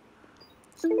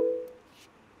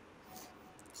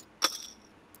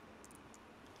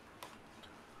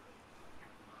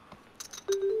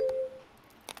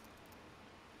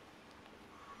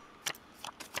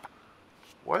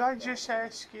 What I just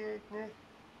ask you, Nick?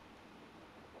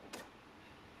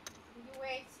 You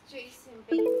asked Jason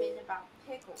Bateman about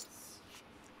pickles.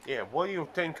 Yeah, what do you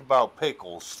think about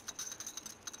pickles,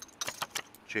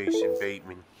 Jason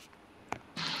Bateman?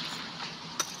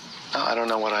 Oh, I don't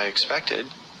know what I expected.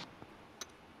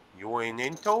 You ain't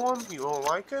into him? You don't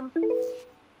like him?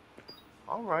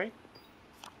 Alright.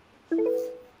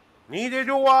 Neither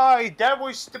do I. That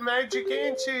was the magic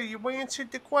answer. You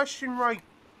answered the question right.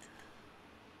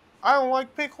 I don't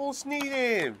like pickles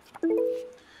neither.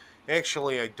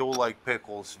 Actually, I do like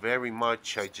pickles very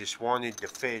much. I just wanted to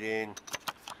fit in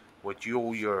with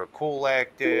you. You're a cool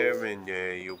actor, and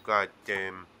you got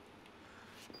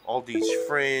all these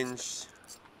friends.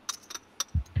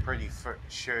 Pretty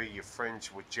sure you're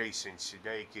friends with Jason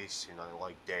Sudeikis, and I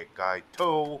like that guy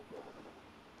too.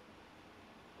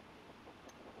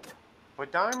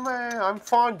 But I'm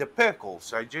fond of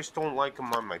pickles. I just don't like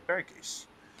them on my burgers.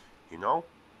 You know?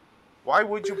 Why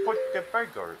would you put the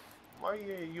burger? Why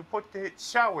you put the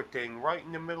sour thing right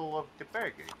in the middle of the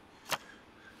burger?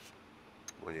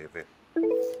 Whatever.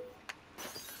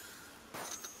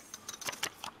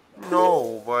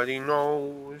 Nobody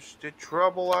knows the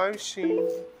trouble I've seen.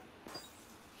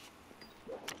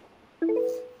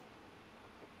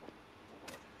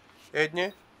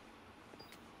 Edna?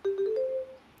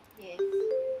 Yes.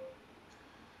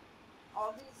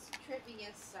 All this trivia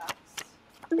sucks.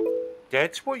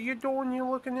 That's what you're doing? You're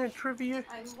looking at trivia?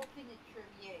 I'm looking at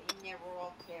trivia and they're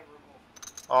all terrible.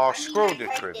 Oh, I screw mean, the I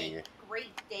had trivia. a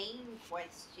Great Dane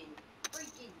question.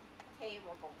 Freaking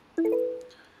terrible.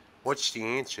 What's the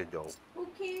answer, though? Who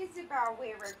cares about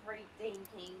where a Great Dane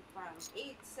came from?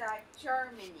 It's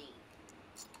Germany.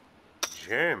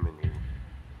 Germany.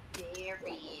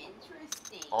 Very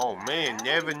interesting. Oh, man, huh?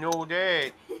 never knew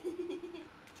that.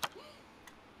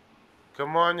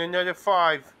 Come on, another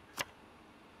 5.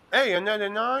 Hey, another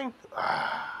 9?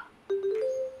 Ah.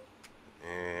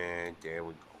 And there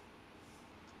we go.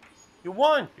 You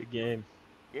won. Good game.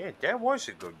 Yeah, that was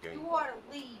a good game. You ought to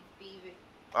leave, Beaver.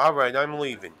 Alright, I'm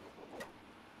leaving.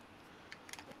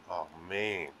 Oh,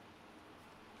 man.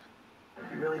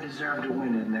 You really deserve to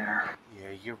win in there.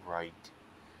 Yeah, you're right.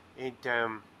 It, I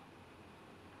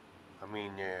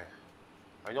mean,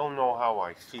 I don't know how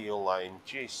I feel. I'm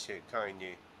just kind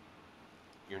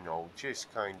of,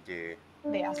 just kind of.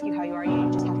 They ask you how you are,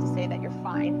 you just have to say that you're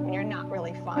fine, and you're not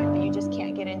really fine, but you just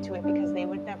can't get into it because they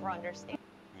would never understand.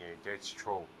 Yeah, that's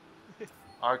true.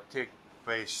 Arctic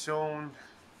Bassoon.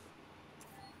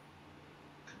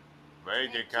 Ready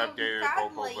to come there,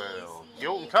 Coco Bell.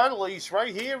 Cute and Cuddly's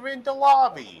right here in the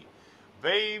lobby.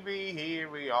 Baby, here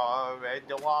we are at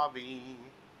the lobby.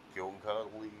 Cute and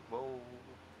Cuddly, boom.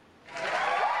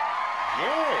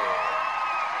 Yeah.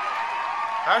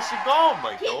 How's it going,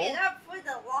 my Give dog? it up for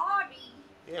the lobby.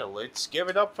 Yeah, let's give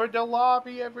it up for the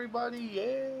lobby, everybody.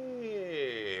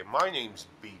 Yeah. My name's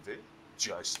Beaver,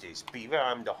 Justice Beaver.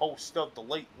 I'm the host of the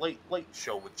Late Late Late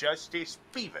Show with Justice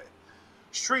Beaver.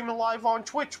 Streaming live on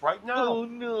Twitch right now. Oh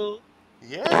no.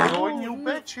 Yeah, Lord, you no.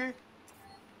 betcha.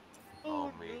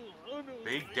 Oh, man. no. Oh, no.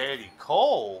 Big Daddy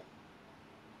Cole.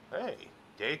 Hey,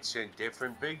 that's a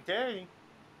different Big Daddy.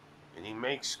 And he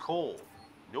makes coal.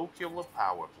 Nuclear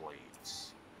power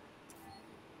plants.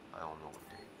 I don't know what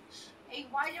that is. Hey,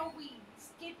 why don't we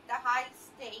skip the high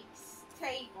stakes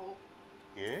table?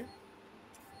 Yeah?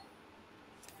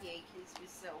 Yeah, because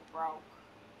we're so broke.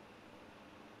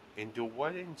 And do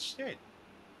what instead?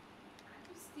 I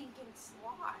was thinking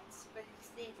slots, but is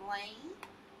that lame?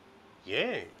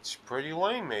 Yeah, it's pretty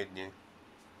lame, isn't it?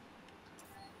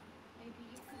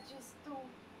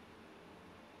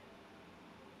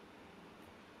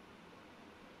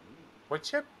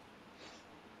 What's up?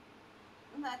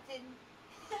 Nothing.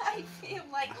 I feel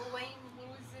like Wayne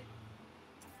losing.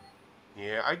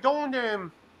 Yeah, I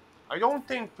don't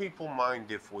think people mind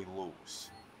if we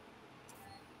lose.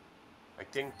 I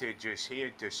think they're just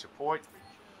here to support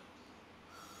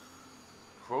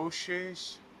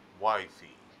Crochet's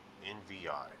wifey in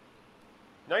VR.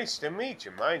 Nice to meet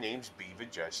you. My name's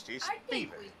Beaver Justice I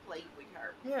think Beaver. we played with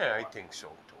her. Yeah, I before. think so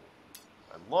too.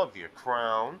 I love your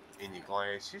crown and your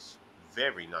glasses.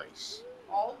 Very nice.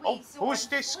 Oh, Always who's on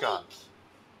this guy? fleek.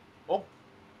 Oh,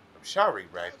 I'm sorry,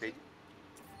 Rapid.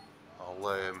 I'll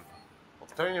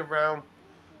turn around.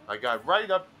 I got right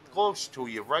up close to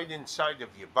you, right inside of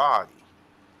your body.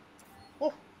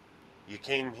 Oh, you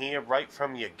came here right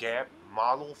from your Gap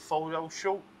model photo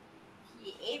shoot?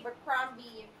 Yeah,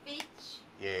 Abercrombie and Fitch.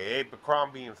 Yeah,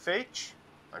 Abercrombie and Fitch.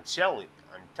 I'm telling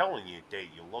you that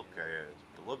you look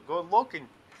good looking.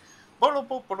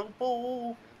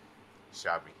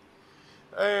 Sorry.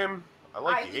 I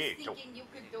like I your was hair too. thinking you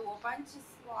could do a bunch of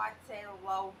slots at a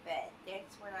low bet.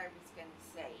 That's what I was gonna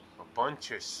say. A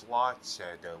bunch of slots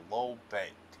at a low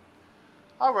bet.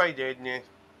 All right, Edna.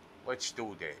 Let's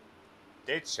do that.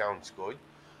 That sounds good.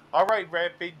 All right,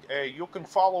 Rapid. You can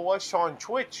follow us on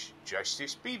Twitch.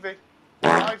 Justice Beaver.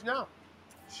 Live now.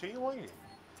 See you later.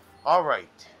 All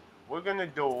right. We're gonna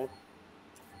do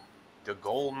the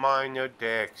gold miner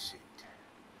Dexit.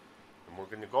 And we're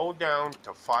gonna go down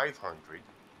to 500.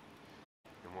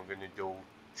 And we're gonna do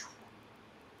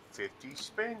 50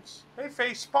 spins. Hey,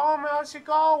 Facepalm, how's it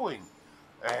going?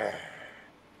 I'm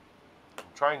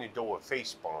trying to do a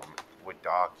facepalm with the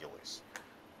Oculus.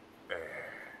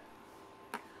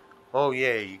 Oh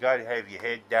yeah, you gotta have your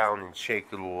head down and shake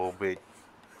it a little bit.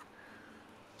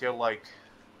 They're like,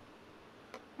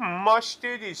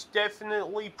 mustard is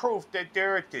definitely proof that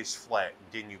they're at this flat.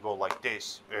 And then you go like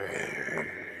this.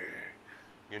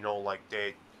 You know, like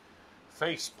that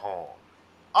facepalm.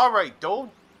 Alright, dude.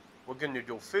 We're gonna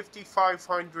do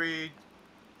 5,500.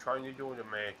 Trying to do the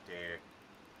math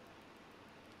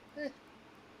there.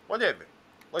 Whatever.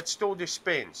 Let's do the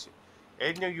spins.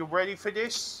 Edna, you ready for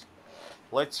this?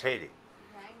 Let's hit it.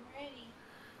 I'm ready.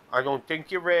 I don't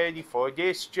think you're ready for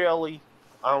this, Jelly.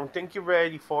 I don't think you're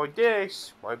ready for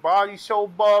this. My body's so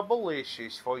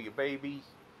bubblicious for you, baby.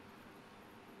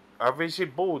 Or is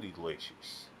it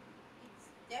bootylicious? It's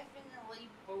definitely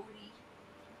booty.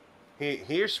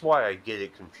 Here's why I get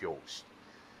it confused.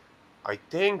 I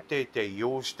think that they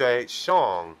used that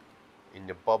song in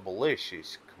the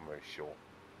Bubblicious commercial.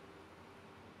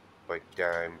 But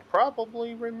I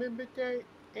probably remembered that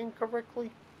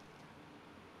incorrectly.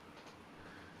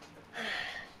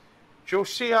 Did you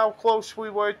see how close we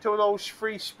were to those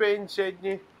free spins,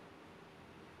 Edna?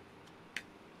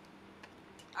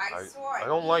 I saw it. I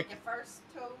don't like the it. first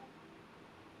two.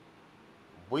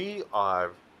 We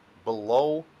are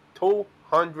below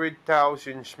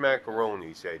 200,000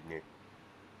 smackaroonies, Edna.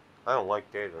 I don't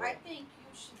like that at all. I think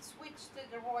you should switch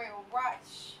to the Royal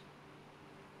Rush.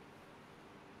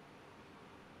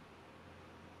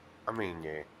 I mean,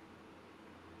 You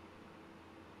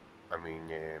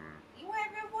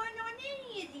haven't won on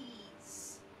any of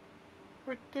these.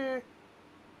 but,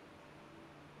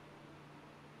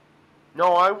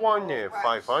 no, I won Royal Rush.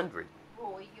 500.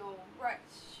 Royal Rush.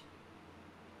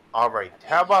 Alright, And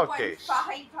how you about won this?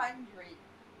 500.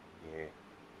 Yeah.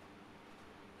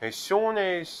 As soon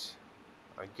as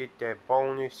I get that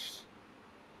bonus.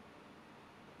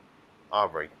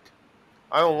 Alright.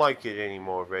 I don't like it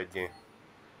anymore, Redden.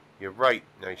 You're right,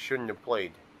 I shouldn't have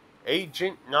played.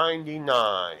 Agent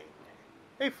 99.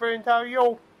 Hey friend, how are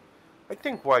you? I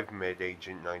think I've met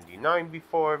Agent 99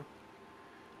 before.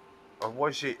 Or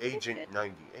was it Agent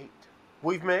 98?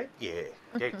 We've met? Yeah,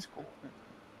 that's cool.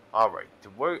 Alright,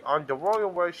 on the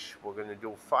Royal Rush, we're going to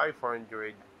do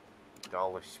 $500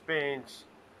 spins.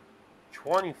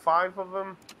 25 of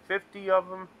them, 50 of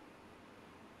them.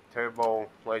 Turbo,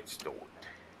 let's do it.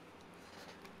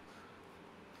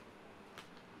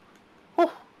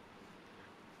 Whew.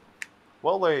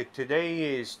 Well,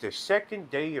 today is the second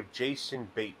day of Jason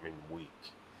Bateman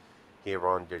week here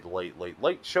on the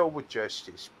Late Show with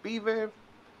Justice Beaver.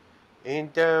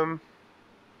 And,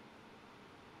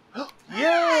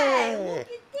 yeah! Hey,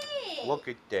 look at that. Look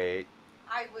at that.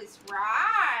 I was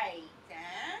right,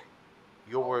 huh?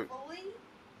 You were Hopefully.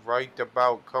 right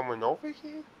about coming over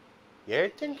here? Yeah, I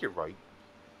think you're right.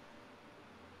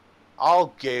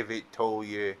 I'll give it to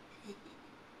you.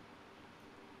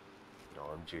 No,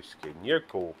 I'm just kidding. You're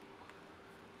cool.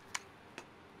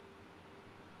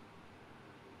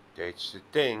 That's the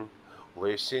thing.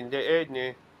 Listen to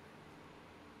Edna.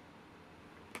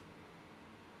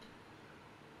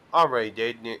 Alright,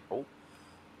 Edna. Oh,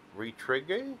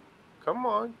 Retrigger. Come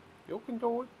on. You can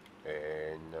do it.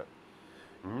 And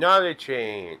not a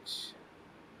chance.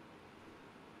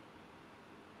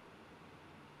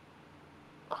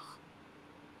 Ugh.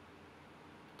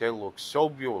 That looks so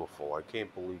beautiful. I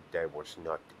can't believe that was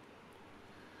nothing.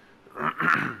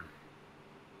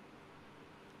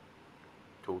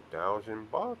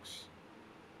 $2,000.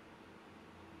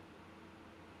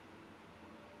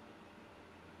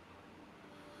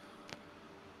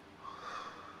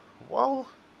 Well,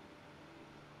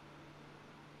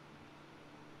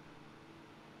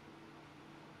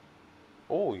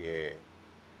 oh yeah,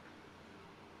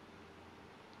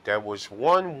 that was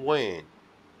one win.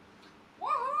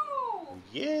 Woohoo!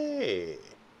 Yeah.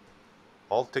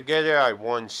 Altogether, I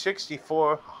won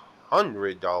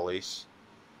 $6,400.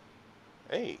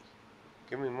 Hey,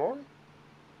 give me more.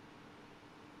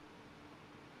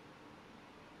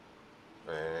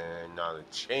 And not a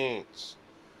chance.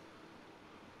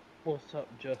 What's up,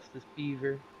 Justice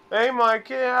Beaver? Hey, Mike,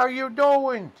 how you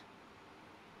doing?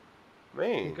 I'm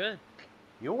Man, good.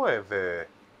 you have a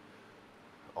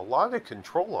lot of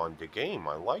control on the game.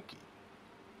 I like it.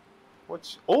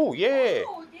 What's... Oh, yeah.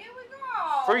 Oh, there we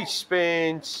go. Free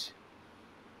spins.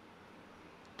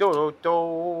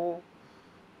 Do-do-do.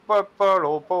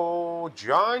 Ba-ba-do-bo.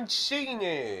 John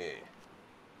Cena.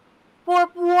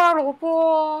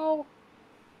 Ba-ba-do-bo.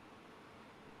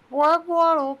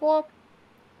 Ba-ba-do-bo.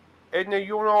 And then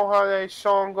you know how that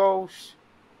song goes?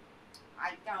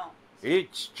 I don't.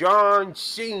 It's John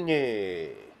Cena.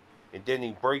 And then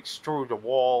he breaks through the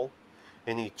wall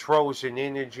and he throws an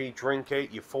energy drink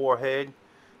at your forehead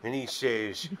and he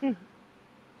says,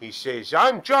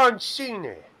 I'm John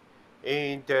Cena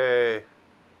and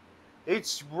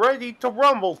it's ready to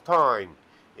rumble time.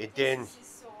 And then, This is his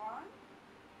song?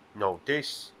 no,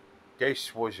 this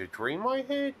was a dream I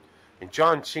had. And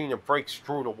John Cena breaks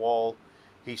through the wall.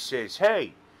 He says,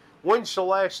 hey, when's the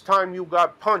last time you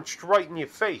got punched right in your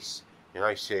face? And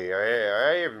I say,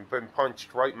 I haven't been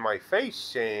punched right in my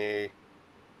face, ever?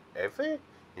 And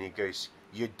he goes,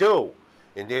 you do.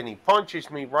 And then he punches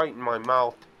me right in my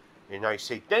mouth. And I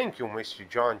say, thank you, Mr.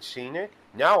 John Cena.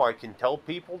 Now I can tell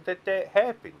people that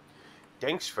happened.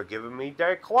 Thanks for giving me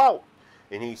that clout.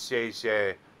 And he says,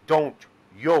 don't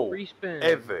you Free spin.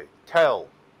 ever tell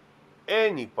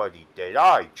anybody that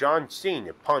I, John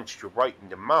Cena, punched you right in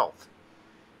the mouth.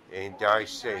 And I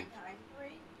said,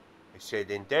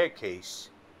 in that case,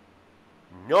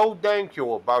 no thank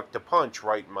you about the punch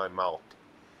right in my mouth.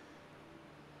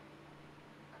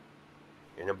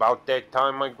 And about that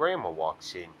time, my grandma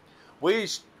walks in.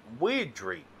 Where's Weird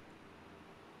Dream?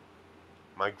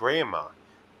 My grandma,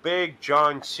 big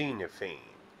John Cena fan.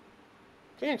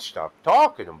 Can't stop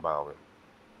talking about him.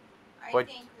 I But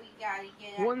think we gotta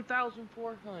get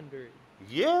 1,400.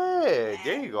 yeah,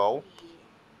 there you go.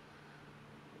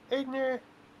 And I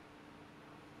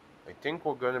think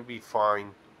we're gonna be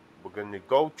fine. We're gonna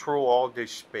go through all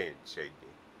these spins, I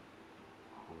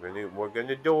think. We're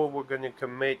gonna do it. We're gonna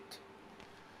commit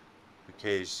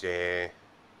because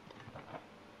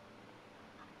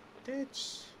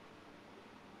that's.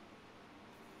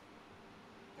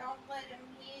 Don't let him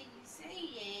hear you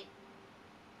say it.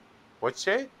 What's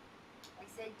that? I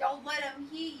said, don't let him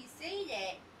hear you say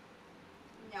that.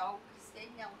 No, because then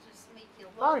they'll just make you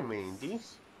lose. Hi, Mandy.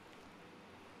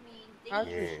 I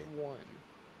just won.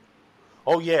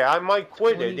 Oh yeah, I might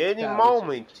quit at any 20,000.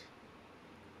 moment.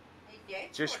 Hey,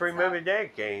 Just remember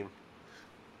that game.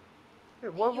 Hey,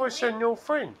 what was a new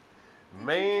friend?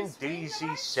 Man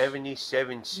Daisy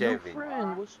 777. New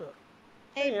friend, what's up?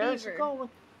 Hey, how's it Beaver. going?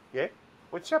 Yeah,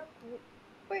 what's up?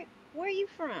 Where are you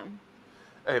from?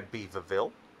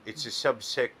 Beaverville. It's a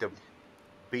subsect of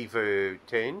Beaver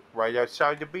 10, right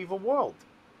outside the Beaver world,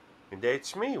 and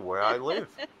that's me where I live.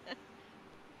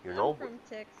 You know. I'm from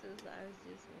Texas. I was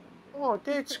just wondering. Oh,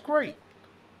 that's great.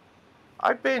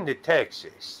 I've been to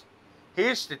Texas.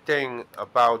 Here's the thing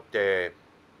about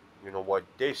you know what?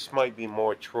 This might be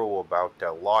more true about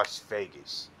Las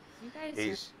Vegas. You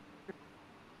guys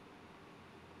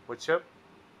What's up?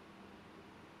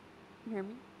 hear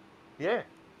me? Yeah,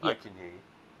 I can hear you.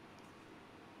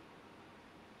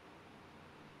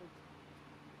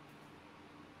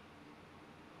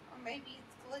 Or maybe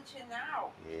it's glitching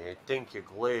out. Yeah, I think you're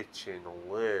glitching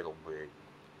a little bit.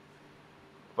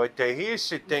 But here's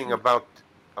the thing about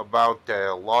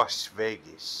Las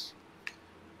Vegas.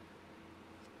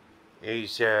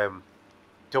 Is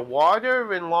the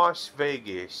water in Las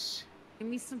Vegas Give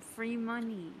me some free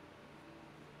money.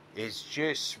 is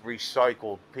just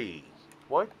recycled pee.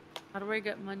 What? How do I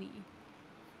get money?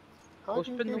 How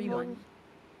do you get spin the money? wheel. You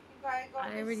gotta go I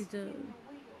to already spin do.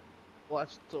 the wheel. Well,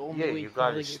 that's the only Yeah, way you can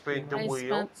gotta really get free spin the money.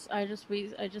 wheel.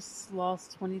 I just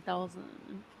lost 20,000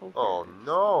 in poker. Oh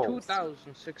so- no.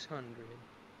 2,600.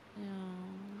 Yeah.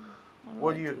 How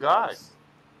What I do you do got? this?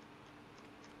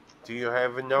 Do you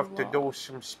have enough to do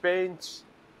some spins?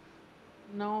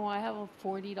 No, I have a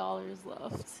 $40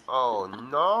 left. Oh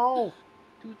no.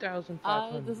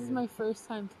 2,500. This is my first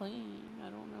time playing. I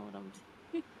don't know what I'm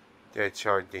doing. That's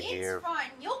hard to It's hear. fun.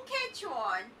 You'll catch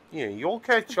on. Yeah, you'll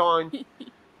catch on.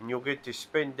 And you'll get to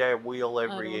spin that wheel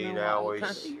every don't know 8 why hours.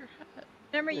 it's Your hat.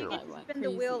 Remember, You you know. get I to went spin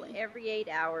the wheel crazy. every 8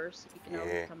 hours, so you can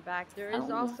always Yeah. come back. There I is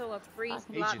don't also a free I-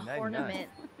 slot Agent 99. tournament.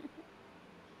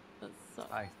 That sucks.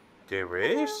 Hi. There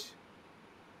is?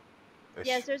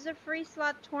 Yes, there's a free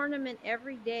slot tournament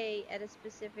every day at a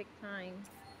specific time.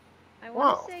 I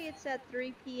want Wow. to say it's at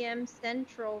 3 p.m.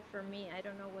 Central for me. I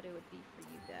don't know what it would be for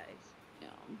you guys.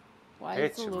 Yeah. Why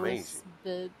It's is the lowest amazing.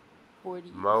 bid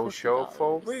 40? Mo show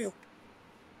for $50? real.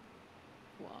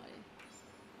 Why?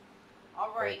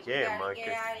 All right, Heck we yeah, gotta get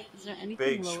Micah. out of Is there here. anything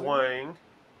Big lower? swing.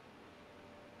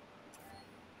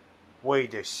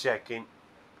 Wait a second.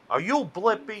 Are you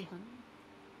Blippy?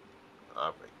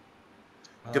 Alright.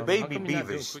 The How baby come you're not doing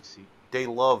beavers, quick seat? they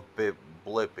love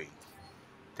Blippy.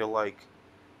 They're like,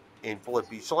 and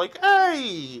Blippy's like,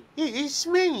 hey, it's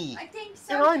me. I think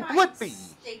And I'm sometimes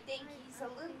Blippy. they think he's a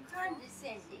little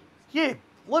condescending. Yeah,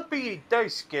 Blippy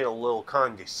does get a little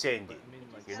condescending. I mean,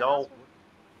 like, You know?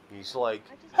 He's like,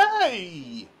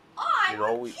 hey! I'm You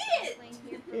know, a kid.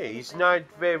 Yeah, he's not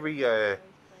very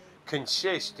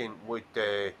consistent with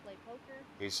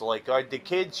he's like, are the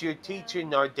kids you're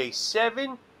teaching, are they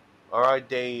 7 or are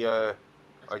they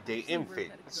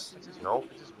infants? You know?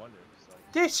 I just wonder, 'cause,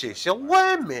 like, This is a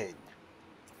lemon.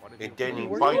 what if And you then play he You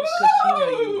with- work at bites. a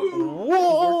casino, you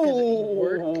Whoa!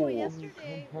 work Well, and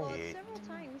yesterday, come well, home. Yeah. several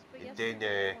times, but And yesterday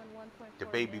then, I won 1.4 The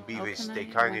baby mil. beavers, can they I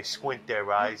kind win? of squint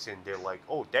their eyes and they're like,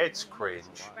 oh, that's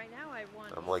cringe. Right now I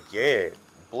won. I'm like, yeah,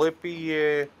 Blippy,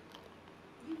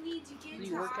 You need to get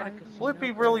You work at a tired. casino.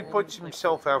 Blippy really puts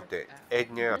himself out there.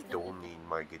 Edna, I don't need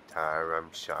my guitar,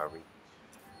 I'm sorry.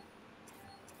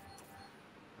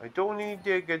 I don't need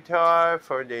the guitar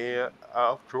for the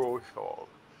outro song.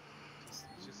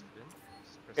 Just spin?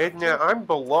 Just press Edna, I'm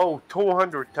below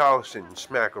 200,000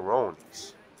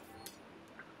 smackaronis.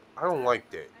 I don't like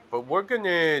that. But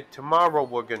tomorrow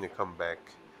we're gonna come back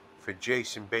for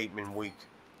Jason Bateman week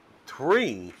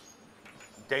 3,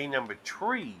 day number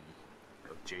 3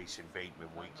 of Jason Bateman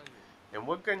week. And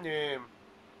we're gonna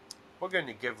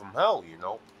give him hell, you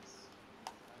know.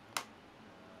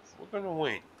 We're gonna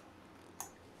win.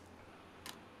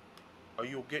 Are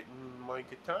you getting my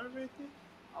guitar ready?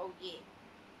 Oh yeah.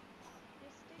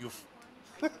 You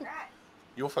I forgot.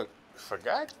 you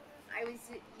forgot? I was,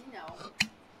 you know.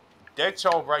 That's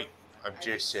all right. I'm I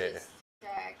just was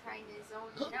kind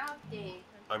of zoning out there.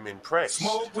 I'm impressed.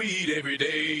 Smoke weed every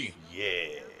day.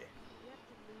 Yeah.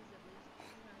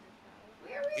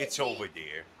 Where is It's it? over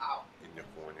there Oh. in the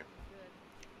corner.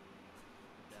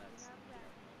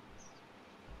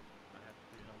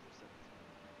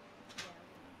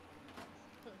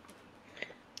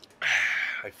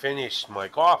 I finished my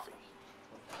coffee.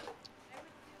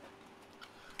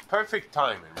 Perfect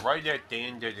timing. Right at the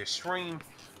end of the stream,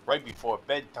 right before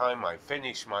bedtime, I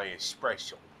finished my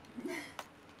espresso.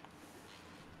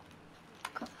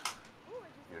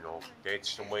 You know,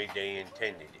 that's the way they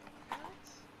intended it. Can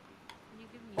you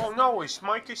give me Oh some? no, is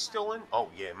Micah still in? Oh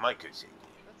yeah, Micah's in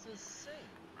That's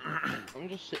insane. I'm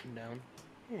just sitting down.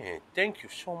 here. Yeah, thank you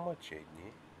so much,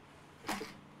 Edna.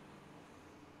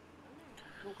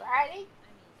 You got it?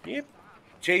 Yep.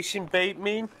 Jason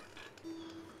Bateman,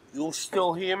 you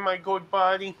still here, my good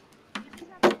buddy?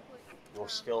 You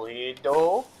still here,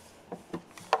 though?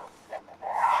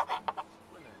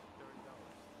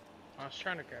 I was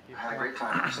trying to grab you. I had a great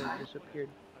time last It night. disappeared.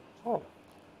 Oh,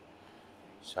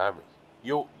 sorry.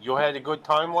 You had a good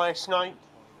time last night?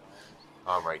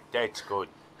 All right, that's good.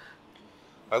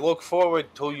 I look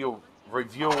forward to your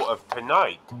review of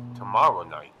tomorrow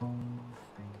night.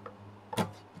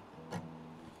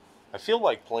 I feel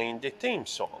like playing the theme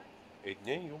song.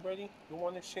 Edna, you ready? You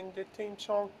want to sing the theme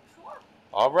song? Sure.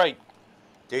 All right,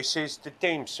 this is the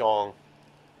theme song.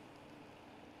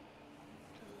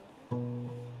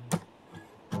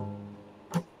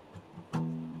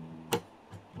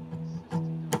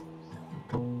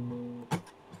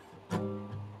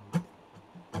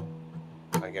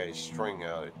 I got a string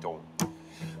out of don't.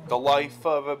 The life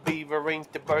of a beaver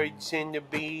ain't the birds and the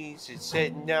bees. It's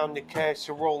setting down the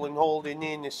casserole and holding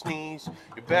in a sneeze.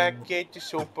 You're back at the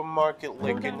supermarket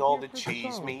licking all the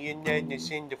cheese. Me and Edna's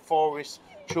in the forest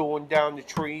chewing down the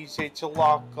trees. It's a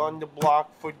lock on the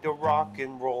block for the rock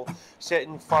and roll.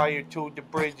 Setting fire to the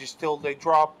bridges till they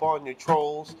drop on the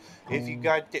trolls. If you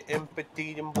got the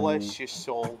empathy, then bless your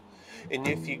soul. And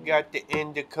if you got the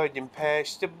indica, then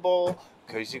pass the bowl.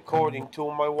 'Cause according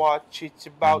to my watch, it's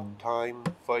about time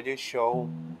for the show.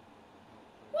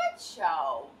 What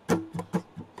show?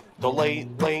 The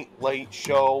late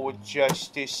show with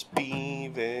Justice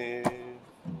Beaver.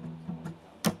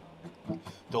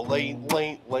 The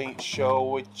late show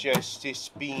with Justice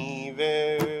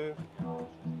Beaver.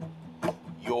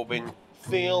 You've been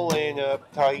feeling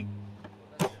uptight,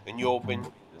 and you've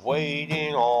been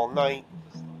waiting all night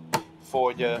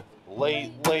for the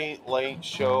late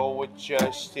show with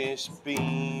Justice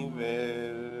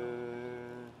Beaver.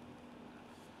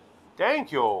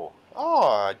 Thank you.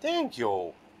 Oh, thank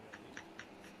you.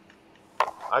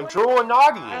 I drew an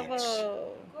audience.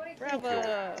 Bravo!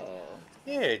 Bravo!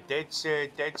 Yeah, that's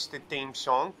the theme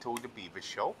song to the Beaver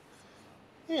Show.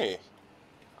 Yeah,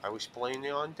 I was playing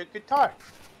it on the guitar.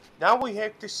 Now we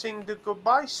have to sing the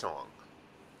goodbye song.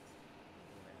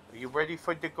 Are you ready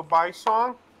for the goodbye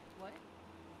song? What?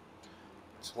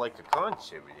 It's like a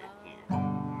concert in here.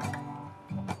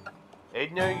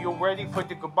 Edna, you ready for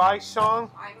the goodbye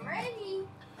song? I'm ready.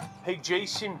 Hey,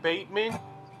 Jason Bateman.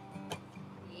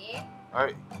 Yeah. All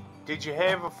right, did you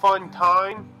have a fun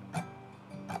time?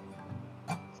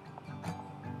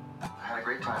 I had a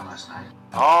great time last night.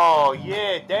 Oh,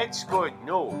 yeah, that's good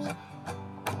news.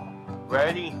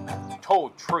 Ready?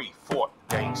 2, 3, 4.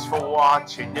 Thanks for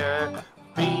watching the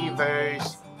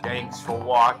Beavers. Thanks for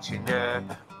watching the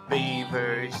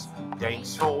Beavers.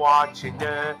 Thanks for watching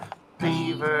the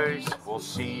Beavers. We'll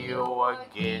see you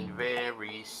again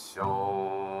very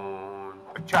soon.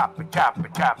 Choppa, choppa,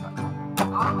 choppa.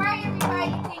 Alright,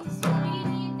 everybody. Thanks for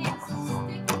being here. Thanks for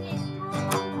sticking it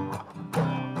through.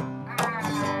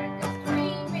 The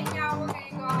stream, and now we're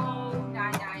gonna go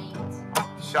night-night.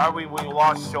 Sorry we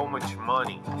lost so much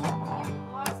money.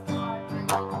 Lost a lot of money.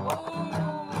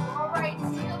 Oh, alright.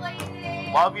 See you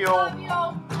later. Love you. Love you.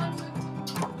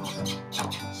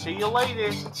 See you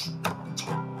later.